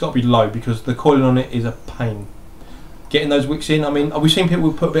 it's got to be low because the coiling on it is a pain. Getting those wicks in, I mean, we've seen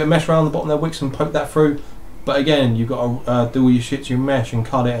people put a bit of mesh around the bottom of their wicks and poke that through, but again, you've got to do all your shit to your mesh and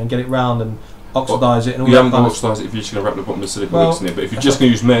cut it and get it round and oxidise it and all that. You haven't got to oxidise it if you're just going to wrap the bottom of the silica wicks in it, but if you're just going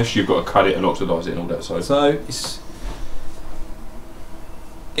to use mesh, you've got to cut it and oxidise it and all that. So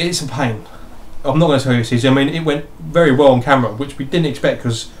it's a pain. I'm not going to tell you this. I mean, it went very well on camera, which we didn't expect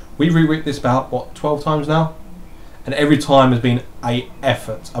because we re-wicked this about, what, 12 times now? And every time has been a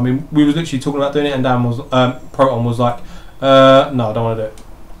effort. I mean, we were literally talking about doing it and Dan was, Proton was like, no, I don't want to do it.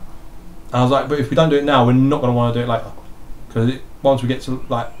 And I was like, but if we don't do it now, we're not going to want to do it later. Because once we get to,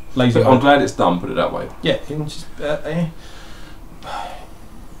 like, lazy mode. I'm glad it's done, put it that way. Yeah, it's just, I've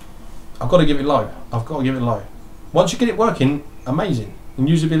got to give it low. I've got to give it low. Once you get it working, amazing. And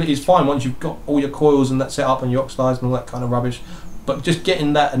usability is fine once you've got all your coils and that set up and you're oxidised and all that kind of rubbish. But just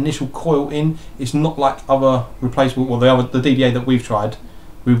getting that initial coil in, it's not like other replaceable, well, the DDA that we've tried.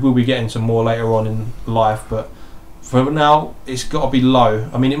 We will be getting some more later on in life, but for now, it's got to be low.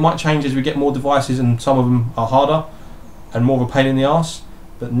 I mean, it might change as we get more devices and some of them are harder and more of a pain in the arse.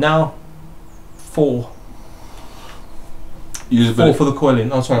 But now, 4. Usability. 4 for the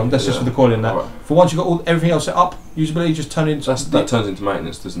coiling. Oh, sorry, that's just for the coiling. That. Right. For once you've got everything else set up, usability just turn into... that turns into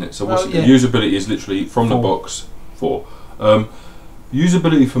maintenance, doesn't it? So usability is literally from 4. The box, 4.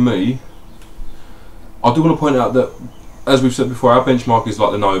 Usability for me, I do want to point out that, as we've said before, our benchmark is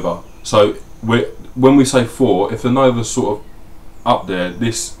like the Nova. So when we say 4, if the Nova's sort of up there,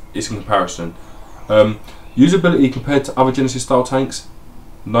 this is in comparison. Usability compared to other Genesis style tanks,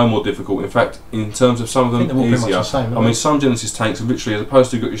 no more difficult. In fact, in terms of some of them, easier. I mean, some Genesis tanks are literally, as opposed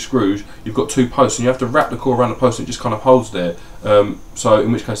to you've got your screws, you've got 2 posts, and you have to wrap the core around the post, and it just kind of holds there. So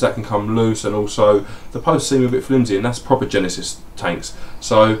in which case that can come loose, and also the posts seem a bit flimsy, and that's proper Genesis tanks.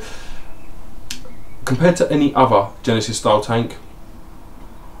 So compared to any other Genesis style tank,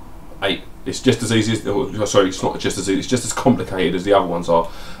 8. It's just as easy as, sorry, it's not just as easy, it's just as complicated as the other ones are.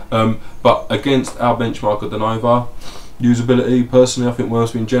 But against our benchmark of the Nova, usability, personally, I think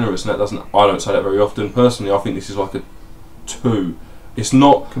Worm's been generous, and that doesn't. I don't say that very often. Personally, I think this is like a 2. It's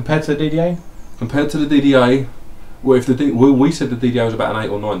not compared to the DDA. Compared to the DDA, well, if we said the DDA was about an 8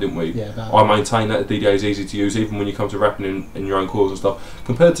 or 9, didn't we? Yeah. I maintain that the DDA is easy to use, even when you come to wrapping in your own coils and stuff.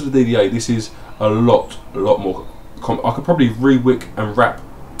 Compared to the DDA, this is a lot more. I could probably re-wick and wrap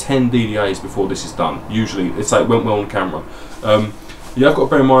 10 DDAs before this is done. Usually, it's like it went well on camera. Yeah, I've got to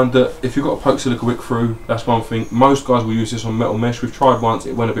bear in mind that if you've got a poke silica wick through, that's one thing. Most guys will use this on metal mesh. We've tried once,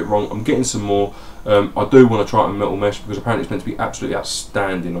 it went a bit wrong. I'm getting some more. I do want to try it on metal mesh because apparently it's meant to be absolutely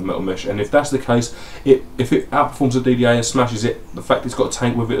outstanding on metal mesh. And if that's the case, if it outperforms the DDA and smashes it, the fact it's got a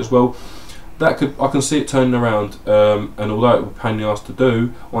tank with it as well, that could, I can see it turning around, and although it would be a pain in the ass to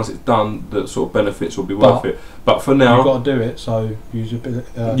do, once it's done, the sort of benefits will be worth it. But for now, you've got to do it. So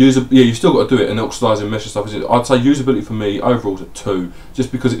usability. Yeah, you still got to do it, and oxidising mesh and stuff. I'd say usability for me overall is a 2,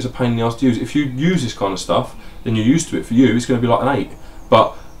 just because it's a pain in the ass to use. If you use this kind of stuff, then you're used to it. For you, it's going to be like an 8.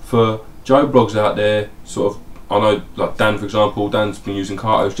 But for Joe blogs out there, sort of, I know, like Dan for example, Dan's been using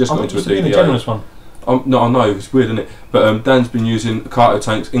Carto's, just got into a DDA. Generous one. No, I know, it's weird, isn't it? But Dan's been using Kato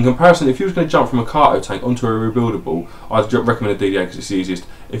tanks. In comparison, if you was going to jump from a Kato tank onto a re-buildable, I'd recommend a DDA because it's the easiest.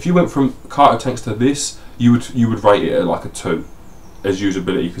 If you went from Kato tanks to this, you would rate it at like a 2 as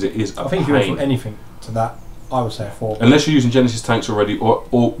usability, because it is a I think if you went from anything to that, I would say a 4. Unless you're using Genesis tanks already, or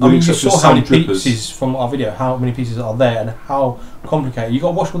I mean, you saw how many pieces from our video, how many pieces are there, and how complicated. You got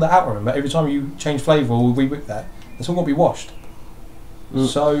to wash all that out. Remember, every time you change flavour or re-wick that, it's all got to be washed.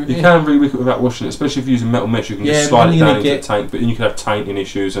 So you can re-wick it without washing it, especially if you're using metal mesh. You can just slide it down into the tank, but then you can have tainting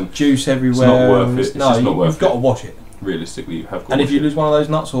issues and juice everywhere. It's not worth it. It's just not worth it. You've got to wash it. Realistically, you have got. And if you lose one of those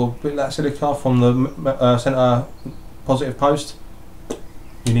nuts or bit of that silica from the centre positive post,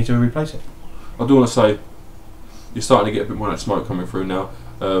 you need to replace it. I do want to say, you're starting to get a bit more of that smoke coming through now,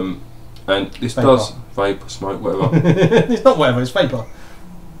 and this does vape, smoke, whatever. It's not whatever. It's vapour.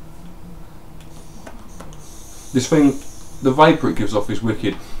 This thing. The vapour it gives off is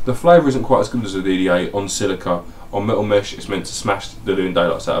wicked. The flavour isn't quite as good as the DDA on silica. On metal mesh, it's meant to smash the living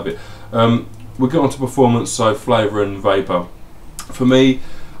daylights out of it. We'll get on to performance, so flavour and vapour. For me,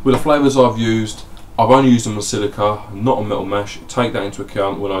 with the flavours I've used, I've only used them on silica, not on metal mesh. Take that into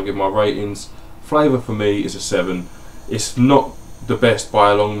account when I give my ratings. Flavour for me is a 7. It's not the best by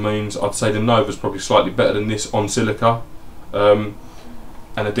a long means. I'd say the Nova's probably slightly better than this on silica, and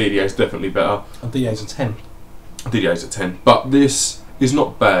the DDA is definitely better. A DDA is a 10. DDA's at 10, but this is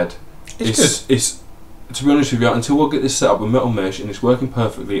not bad. It's good. It's to be honest with you, until we'll get this set up with metal mesh and it's working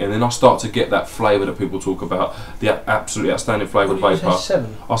perfectly, and then I start to get that flavour that people talk about, the absolutely outstanding flavour of vapour.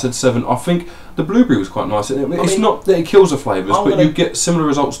 7? I said 7. I think the blueberry was quite nice. It's not that it kills the flavours, but you get similar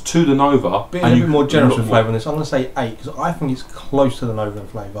results to the Nova. Being a bit more generous with flavour on this, I'm going to say 8 because I think it's close to the Nova in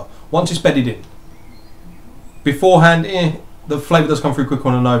flavour. Once it's bedded in, beforehand, the flavour does come through quicker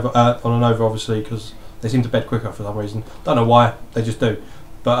on a Nova. Obviously, because they seem to bed quicker for some reason. Don't know why, they just do.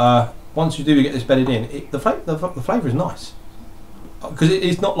 But once you do get this bedded in, the flavour is nice. Because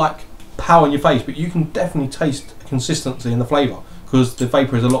it's not like power in your face, but you can definitely taste consistency in the flavour. Because the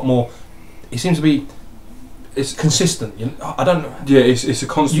vapour is a lot more, it seems to be, it's consistent. You know, I don't know. Yeah, it's a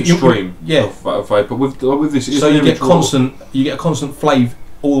constant stream of vapour. With this, so you get a constant flavour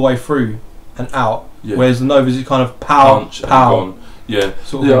all the way through and out. Yeah. Whereas the Novas is kind of power. Yeah,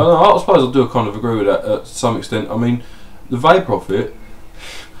 sort of I suppose I do kind of agree with that to some extent. I mean, the vapour of it,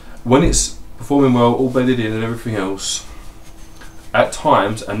 when it's performing well, all bedded in and everything else, at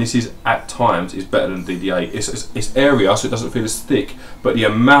times, and this is at times, is better than DDA. It's area, so it doesn't feel as thick, but the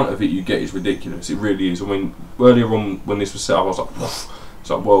amount of it you get is ridiculous. It really is. I mean, earlier on when this was set up, I was like, it's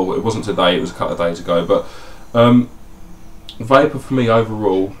like, well, it wasn't today, it was a couple of days ago. But vapour for me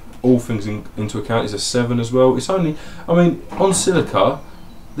overall, all things into account, is a 7 as well. It's only, I mean, on silica,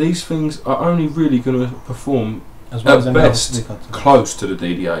 these things are only really going to perform as well at best close to the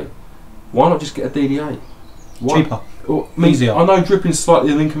DDA. Why not just get a DDA? Cheaper. Easier. I know dripping's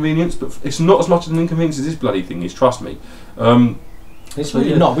slightly an inconvenience, but it's not as much of an inconvenience as this bloody thing is, trust me. It's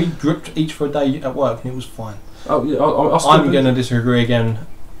really not. We dripped each for a day at work and it was fine. Oh yeah, I'm going to disagree again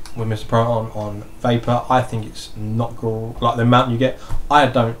with Mr. Pro on vapour. I think it's not good. Like the amount you get, I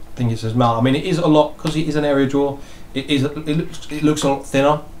don't think it's as amount. I mean, it is a lot because it is an area draw. It looks a lot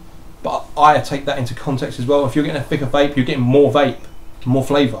thinner, but I take that into context as well. If you're getting a thicker vape, you're getting more vape, more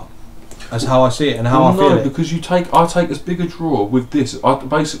flavour. That's how I see it and how I feel it. Because I take as big a draw with this. I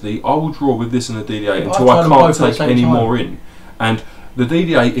will draw with this and the DDA until I can't take any more in. And the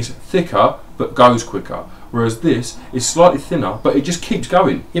DDA is thicker but goes quicker, whereas this is slightly thinner but it just keeps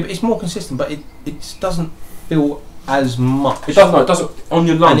going. Yeah, but it's more consistent, but it doesn't feel as much. It doesn't. No, it doesn't. On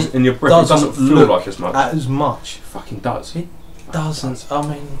your lungs and your breath, it doesn't feel like as much. As much. It fucking does. It doesn't. I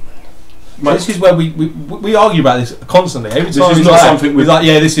mean. Mate, this is where we argue about this constantly. Every time this is not something we're like,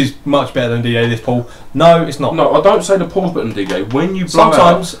 yeah, this is much better than DDA. This Paul, no, it's not. No, I don't say the Paul's better than DDA. When you blow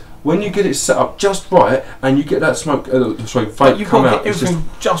out, when you get it set up just right, and you get that smoke, vape come out, it's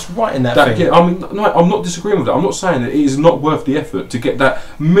just right in that thing. Yeah, I mean, no, I'm not disagreeing with that. I'm not saying that it is not worth the effort to get that.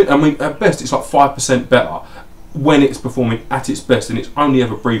 I mean, at best, it's like 5% better when it's performing at its best, and it's only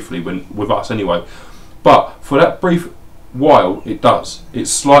ever briefly with us anyway. But for that brief while it does, it's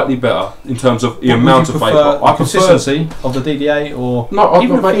slightly better in terms of the amount of vapour. I consistency of the DDA, or no,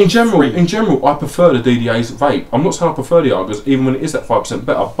 in general, I prefer the DDA's vape. I'm not saying I prefer the AGAs, even when it is that 5%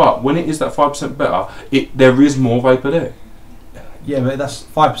 better. But when it is that 5% better, there is more vapour there. Yeah, but that's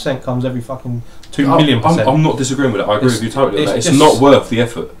 5% comes every fucking 2 million percent. I'm not disagreeing with it. I agree with you totally. It's not worth the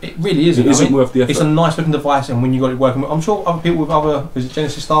effort. It really isn't. It isn't worth the effort. It's a nice looking device, and when you got it working with, I'm sure other people with other, is it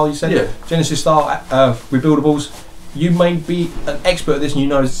Genesis style? You said, yeah, Genesis style rebuildables. You may be an expert at this, and you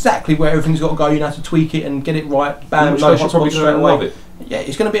know exactly where everything's got to go. You know how to tweak it and get it right. Bam, no hot spots straight away. Love it. Yeah,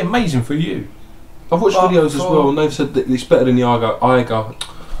 it's going to be amazing for you. I've watched videos as well, and they've said that it's better than the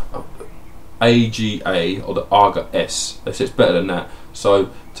AGA or the AGA S. They said it's better than that. So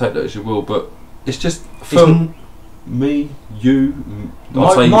take that as you will, but it's just for me, you,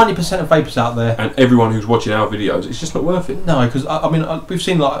 90% of vapors out there, and everyone who's watching our videos, it's just not worth it. No, because I mean, we've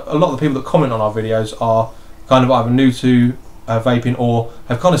seen like a lot of the people that comment on our videos are kind of either new to vaping or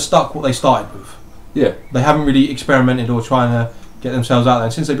have kind of stuck what they started with. Yeah, they haven't really experimented or trying to get themselves out there.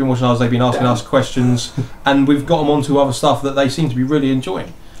 And since they've been watching ours, they've been asking us questions, and we've got them onto other stuff that they seem to be really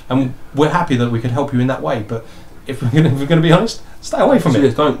enjoying. And we're happy that we can help you in that way. But if we're going to be honest, stay away from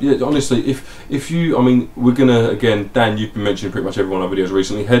it. Honestly, if you, I mean, we're gonna again, Dan, you've been mentioning pretty much every one of our videos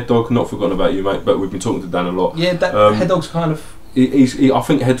recently. Head Dog, not forgotten about you, mate. But we've been talking to Dan a lot. Yeah, Head Dog's kind of. I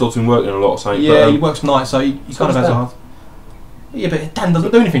think Head Dog's been working a lot. Saying, yeah, he works nights, so he kind of has a hard. Yeah, but Dan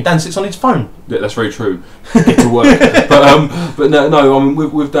doesn't do anything. Dan sits on his phone. Yeah, that's very true. Get to work. but no. I mean,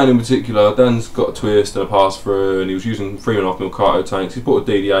 with Dan in particular, Dan's got a twist and a pass through, and he was using 3.5 mil Carto tanks. He's bought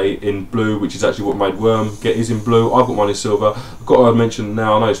a DDA in blue, which is actually what made Worm get his in blue. I've got mine in silver. I've got to mention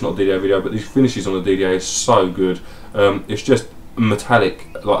now, I know it's not a DDA video, but these finishes on the DDA is so good. It's just metallic,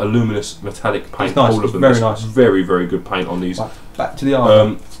 like a luminous metallic paint. It's nice. All of them. Very nice. Very, very good paint on these. Back to the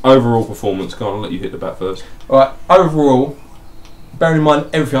AGA. Overall performance. Go on, I'll let you hit the bat first. All right. Overall, bearing in mind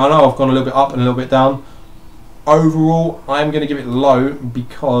everything, I know I've gone a little bit up and a little bit down. Overall, I'm going to give it low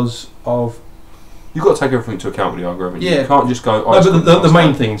because of. You've got to take everything into account with the AGA, haven't you? Yeah. You can't just go. No, but the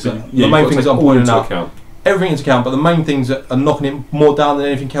main things. The main things I'm pointing out. Account. Everything into account, but the main things that are knocking it more down than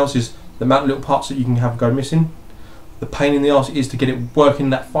anything else is the amount of little parts that you can have go missing. The pain in the arse is to get it working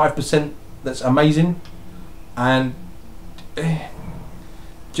that 5%. That's amazing, and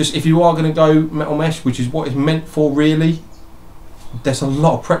just if you are going to go metal mesh, which is what it's meant for, really, there's a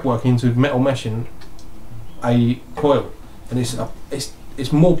lot of prep work into metal meshing a coil, and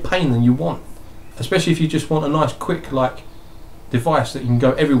it's more pain than you want, especially if you just want a nice quick device that you can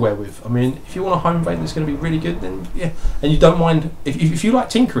go everywhere with. I mean, if you want a home vape that's going to be really good, then yeah, and you don't mind if you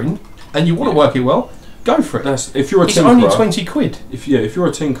like tinkering and you want to work it well, go for it. If you're a tinkerer, it's only 20 quid. If you're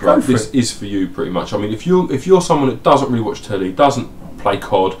a tinkerer, this is for you pretty much. I mean, if you're someone that doesn't really watch telly, doesn't play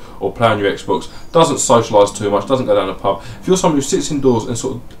COD or play on your Xbox, doesn't socialise too much, doesn't go down a pub, if you're someone who sits indoors and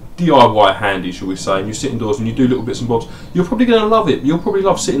sort of DIY handy, shall we say, and you sit indoors and you do little bits and bobs, you're probably going to love it. You'll probably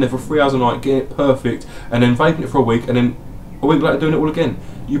love sitting there for 3 hours a night, getting it perfect, and then vaping it for a week, and then a week later doing it all again.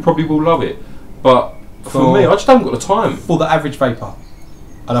 You probably will love it. But for me, I just haven't got the time. For the average vapor,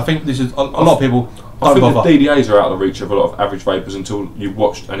 and I think this is a lot of people. I think the DDAs are out of the reach of a lot of average vapors until you've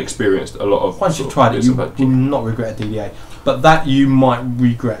watched and experienced a lot of. Once you've tried it, you will not regret a DDA. But that you might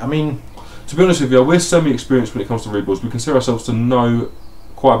regret. I mean, to be honest with you, we're semi-experienced when it comes to rebuilds. We consider ourselves to know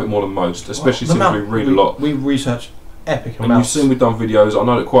quite a bit more than most, especially since we read a lot. We research epic amounts. And you've seen we've done videos. I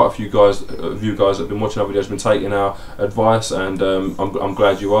know that quite a few guys, that have been watching our videos, have been taking our advice, and I'm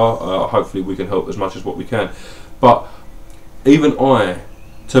glad you are. Hopefully, we can help as much as what we can. But even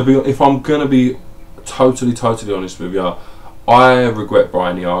if I'm gonna be totally honest with you, I regret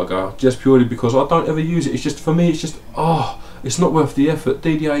buying the AGA just purely because I don't ever use it. It's just, for me, it's just, it's not worth the effort.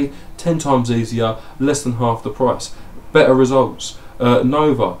 DDA 10 times easier, less than half the price, better results.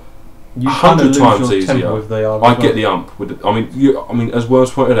 Nova, 100 times easier. With the AGA. I get the ump with it. I mean, as Worms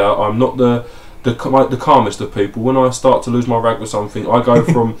pointed out, I'm not the calmest of people. When I start to lose my rag with something, I go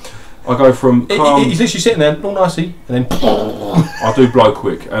from calm. He's literally sitting there all nicely, and then I do blow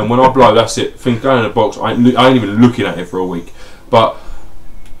quick, and when I blow, that's it. Things going in a box. I ain't even looking at it for a week. But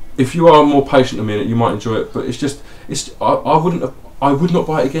if you are more patient than me, you might enjoy it. But I would not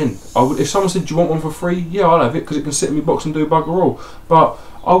buy it again. If someone said, "Do you want one for free?" Yeah, I'll have it because it can sit in my box and do bugger all. But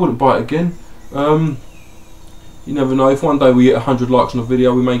I wouldn't buy it again. You never know. If one day we get 100 likes on a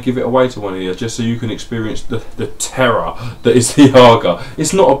video, we may give it away to one of you just so you can experience the terror that is the AGA.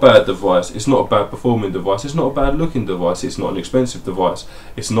 It's not a bad device. It's not a bad performing device. It's not a bad looking device. It's not an expensive device.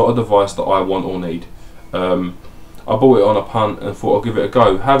 It's not a device that I want or need. I bought it on a punt and thought I'll give it a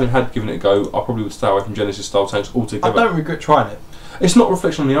go. Having given it a go, I probably would stay away from Genesis style tanks altogether. I don't regret trying it. It's not a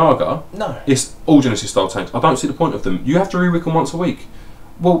reflection on the AGA. No. It's all Genesis style tanks. I don't see the point of them. You have to re-wick them once a week.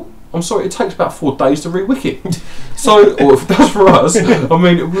 Well, I'm sorry, it takes about 4 days to re-wick it. So, or if it does for us, I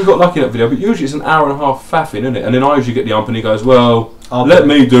mean, we got lucky in that video, but usually it's an hour and a half faffing, isn't it? And then I usually get the ump and he goes, well, let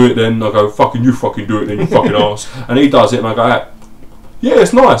me do it then. I go, fucking you fucking do it then, you fucking arse. And he does it and I go, yeah,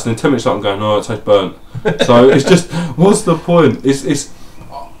 it's nice. And then 10 minutes later I'm going, no, it tastes burnt. So it's just, what's the point? It's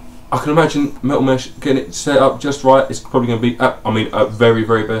I can imagine metal mesh getting it set up just right. It's probably going to be, at very,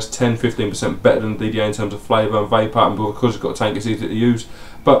 very best, 10-15% better than DDA in terms of flavour and vapour, and because it's got a tank, it's easy to use.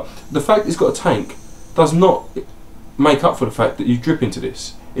 But the fact it's got a tank does not make up for the fact that you drip into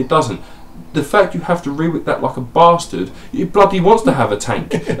this. It doesn't. The fact you have to re-wick that like a bastard, it bloody wants to have a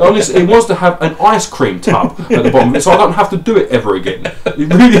tank. Honestly, it wants to have an ice cream tub at the bottom of it, so I don't have to do it ever again.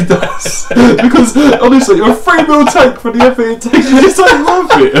 It really does. Because, honestly, a 3 mil tank for the effort it takes, you just ain't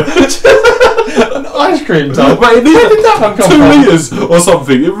worth it. An ice cream tub? Wait, it needs 2 litres or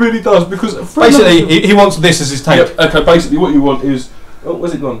something. It really does. Because basically, he wants this as his tank. Yeah, okay, basically what you want is... Oh,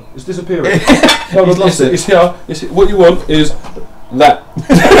 where's it gone? It's disappearing. No, it's here. What you want is... that.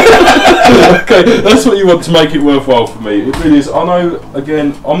 Okay, that's what you want to make it worthwhile for me. It really is. I know,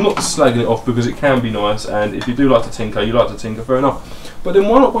 again, I'm not slagging it off because it can be nice, and if you do like to tinker, you like to tinker, fair enough. But then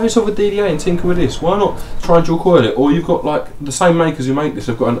why not buy yourself a DDA and tinker with this? Why not try and dual coil it? Or you've got like the same makers who make this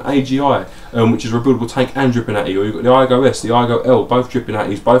have got an AGI, which is a rebuildable tank and dripping at you, or you've got the IGO S, the IGO L, both dripping at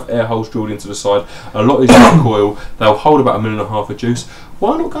you, both air holes drilled into the side. A lot of these are coil, they'll hold about 1.5 mil of juice.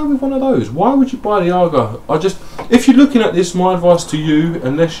 Why not go with one of those? Why would you buy the AGA? If you're looking at this, my advice to you,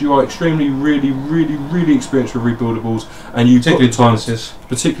 unless you are extremely, really experienced with rebuildables, and you've got the time,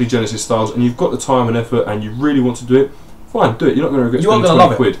 particularly Genesis styles, and you've got the time and effort, and you really want to do it, fine, do it. You're not going to regret spending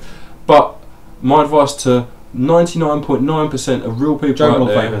 20 quid. But my advice to 99.9% of real people out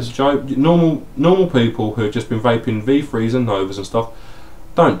there, normal people who have just been vaping V3s and Novas and stuff,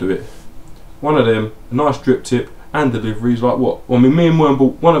 don't do it. One of them, a nice drip tip and deliveries, like what? Well, I mean, me and Worm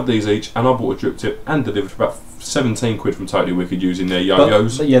bought one of these each, and I bought a drip tip and delivered for about 17 quid from Totally Wicked using their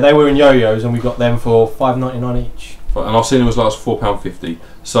yo-yos. Yeah, they were in yo-yos, and we got them for $5.99 each. And I've seen them as low as £4.50.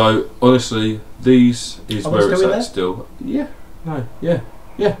 So honestly, these is where it's at still. Yeah, no, yeah,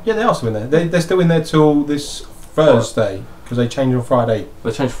 they are still in there. They're still in there till this Thursday because they change on Friday.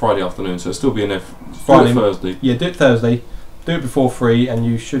 They change Friday afternoon, so it'll still be in there Friday, Thursday. Yeah, do it Thursday. Do it before 3, and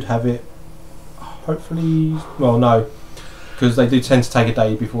you should have it. Hopefully, well, no, because they do tend to take a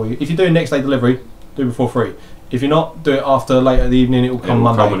day before you. If you do next day delivery, do it before 3. If you're not, do it after later in the evening. It will come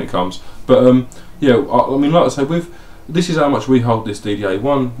Monday. Come when it comes. But yeah, I mean, like I say, this is how much we hold this DDA.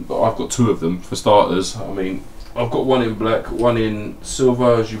 One, I've got 2 of them for starters. I mean, I've got one in black, one in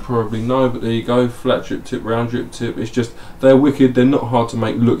silver, as you probably know. But there you go, flat drip tip, round drip tip. It's just, they're wicked. They're not hard to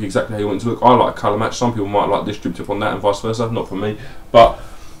make look exactly how you want it to look. I like colour match. Some people might like this drip tip on that, and vice versa. Not for me, but.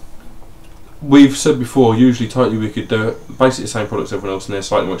 We've said before, usually Totally Wicked, they're basically the same products as everyone else and they're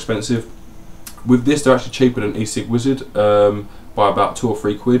slightly more expensive. With this, they're actually cheaper than eSig Wizard by about 2 or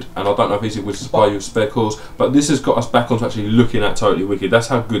 3 quid, and I don't know if eSig Wizard supply you with spare coils, but this has got us back onto actually looking at Totally Wicked. That's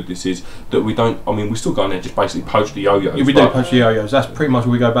how good this is, that we don't, I mean, we still go in there just basically poach the yo-yos. Yeah, we do poach the yo-yos, that's pretty much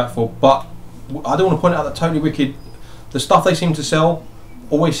what we go back for, but I don't want to point out that Totally Wicked, the stuff they seem to sell,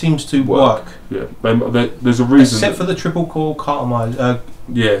 always seems to work. Yeah, there's a reason. Except for the triple coil cartomizer.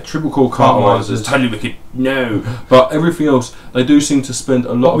 Yeah, triple coil cartomizers. Totally Wicked, no. But everything else, they do seem to spend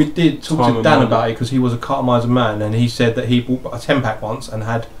a lot. But we did talk to Dan about it because he was a cartomizer man, and he said that he bought a 10-pack once and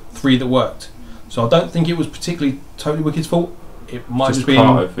had 3 that worked. So I don't think it was particularly Totally Wicked's fault. It might just be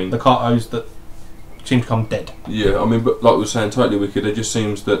the cartos that seem to come dead. Yeah, I mean, but like we were saying, Totally Wicked, it just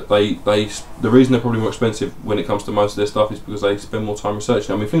seems that the reason they're probably more expensive when it comes to most of their stuff is because they spend more time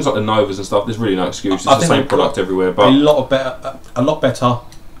researching. I mean, things like the Novas and stuff, there's really no excuse. It's the same product everywhere, but a lot better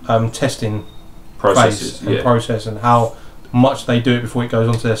testing processes and process and how much they do it before it goes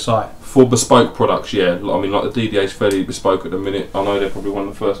onto their site. For bespoke products, yeah. I mean, like the DDA is fairly bespoke at the minute. I know they're probably one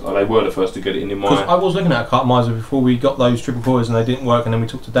of the first. They were the first to get it in my. Because I was looking at a cartomizer before we got those triple coils and they didn't work, and then we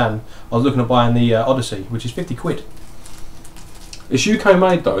talked to Dan. I was looking at buying the Odyssey, which is 50 quid. It's UK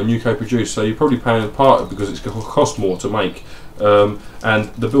made though and UK produced, so you're probably paying a part of it because it's going to cost more to make. And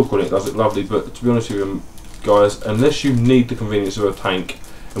the build quality does it lovely, but to be honest with you guys, unless you need the convenience of a tank,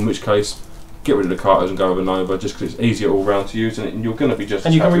 in which case get rid of the carters and go with a Nova just because it's easier all round to use, and you're going to be just.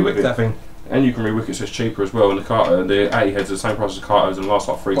 And you can re-wick that thing. And you can re-wick it, so it's cheaper as well. And the carter, the 80 heads are the same price as carters and last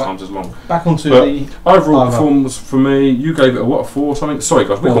like 3 times as long. Back onto the overall performance for me. You gave it a 4 or something. Sorry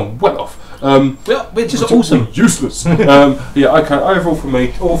guys, we've gone well off. Which is awesome. Useless. Yeah, okay. Overall for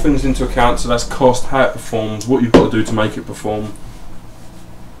me, all things into account. So that's cost, how it performs, what you've got to do to make it perform.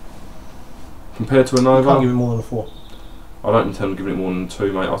 Compared to a Nova, you can't give it more than a 4. I don't intend on giving it more than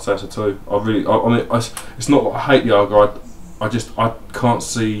 2, mate. I'd say it's a 2. I mean, it's not like I hate the AGA. I can't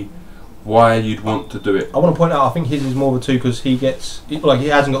see why you'd want to do it. I want to point out, I think his is more of a 2 because he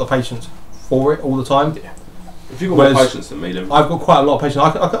hasn't got the patience for it all the time. Yeah. If you've got more patience than me, then I've got quite a lot of patience.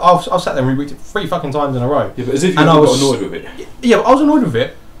 I've sat there and reworked it 3 fucking times in a row. Yeah, but as if you got annoyed with it. Yeah, I was annoyed with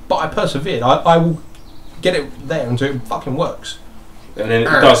it, but I persevered. I will get it there until it fucking works. And then it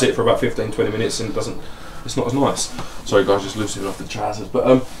does it for about 15-20 minutes and it's not as nice. Sorry guys, just loosening off the trousers.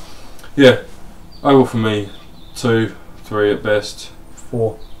 But yeah, overall for me, 2, 3 at best.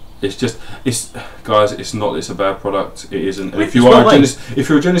 4. It's a bad product. It isn't. And if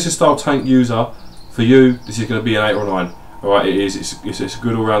you're a Genesis style tank user, for you this is going to be an 8 or 9. Alright, it is. It's a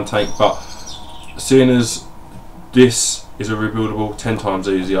good all round tank, but seeing as this is a rebuildable, 10 times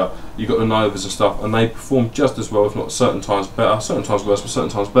easier. You got the Novas and stuff, and they perform just as well, if not certain times better, certain times worse, but certain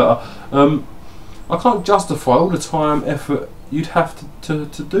times better. I can't justify all the time, effort you'd have to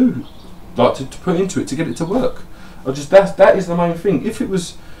do, like to put into it to get it to work. That is the main thing. If it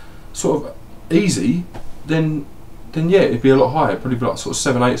was sort of easy, then yeah, it'd be a lot higher. It'd probably be like sort of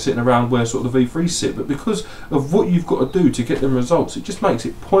 7, 8 sitting around where sort of the V3s sit. But because of what you've got to do to get them results, it just makes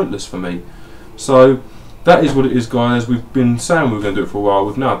it pointless for me. So that is what it is, guys. We've been saying we were going to do it for a while.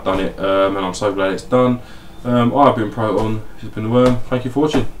 We've now done it, and I'm so glad it's done. I've been Proton. This has been the Worm. Thank you for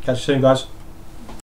watching. Catch you soon, guys.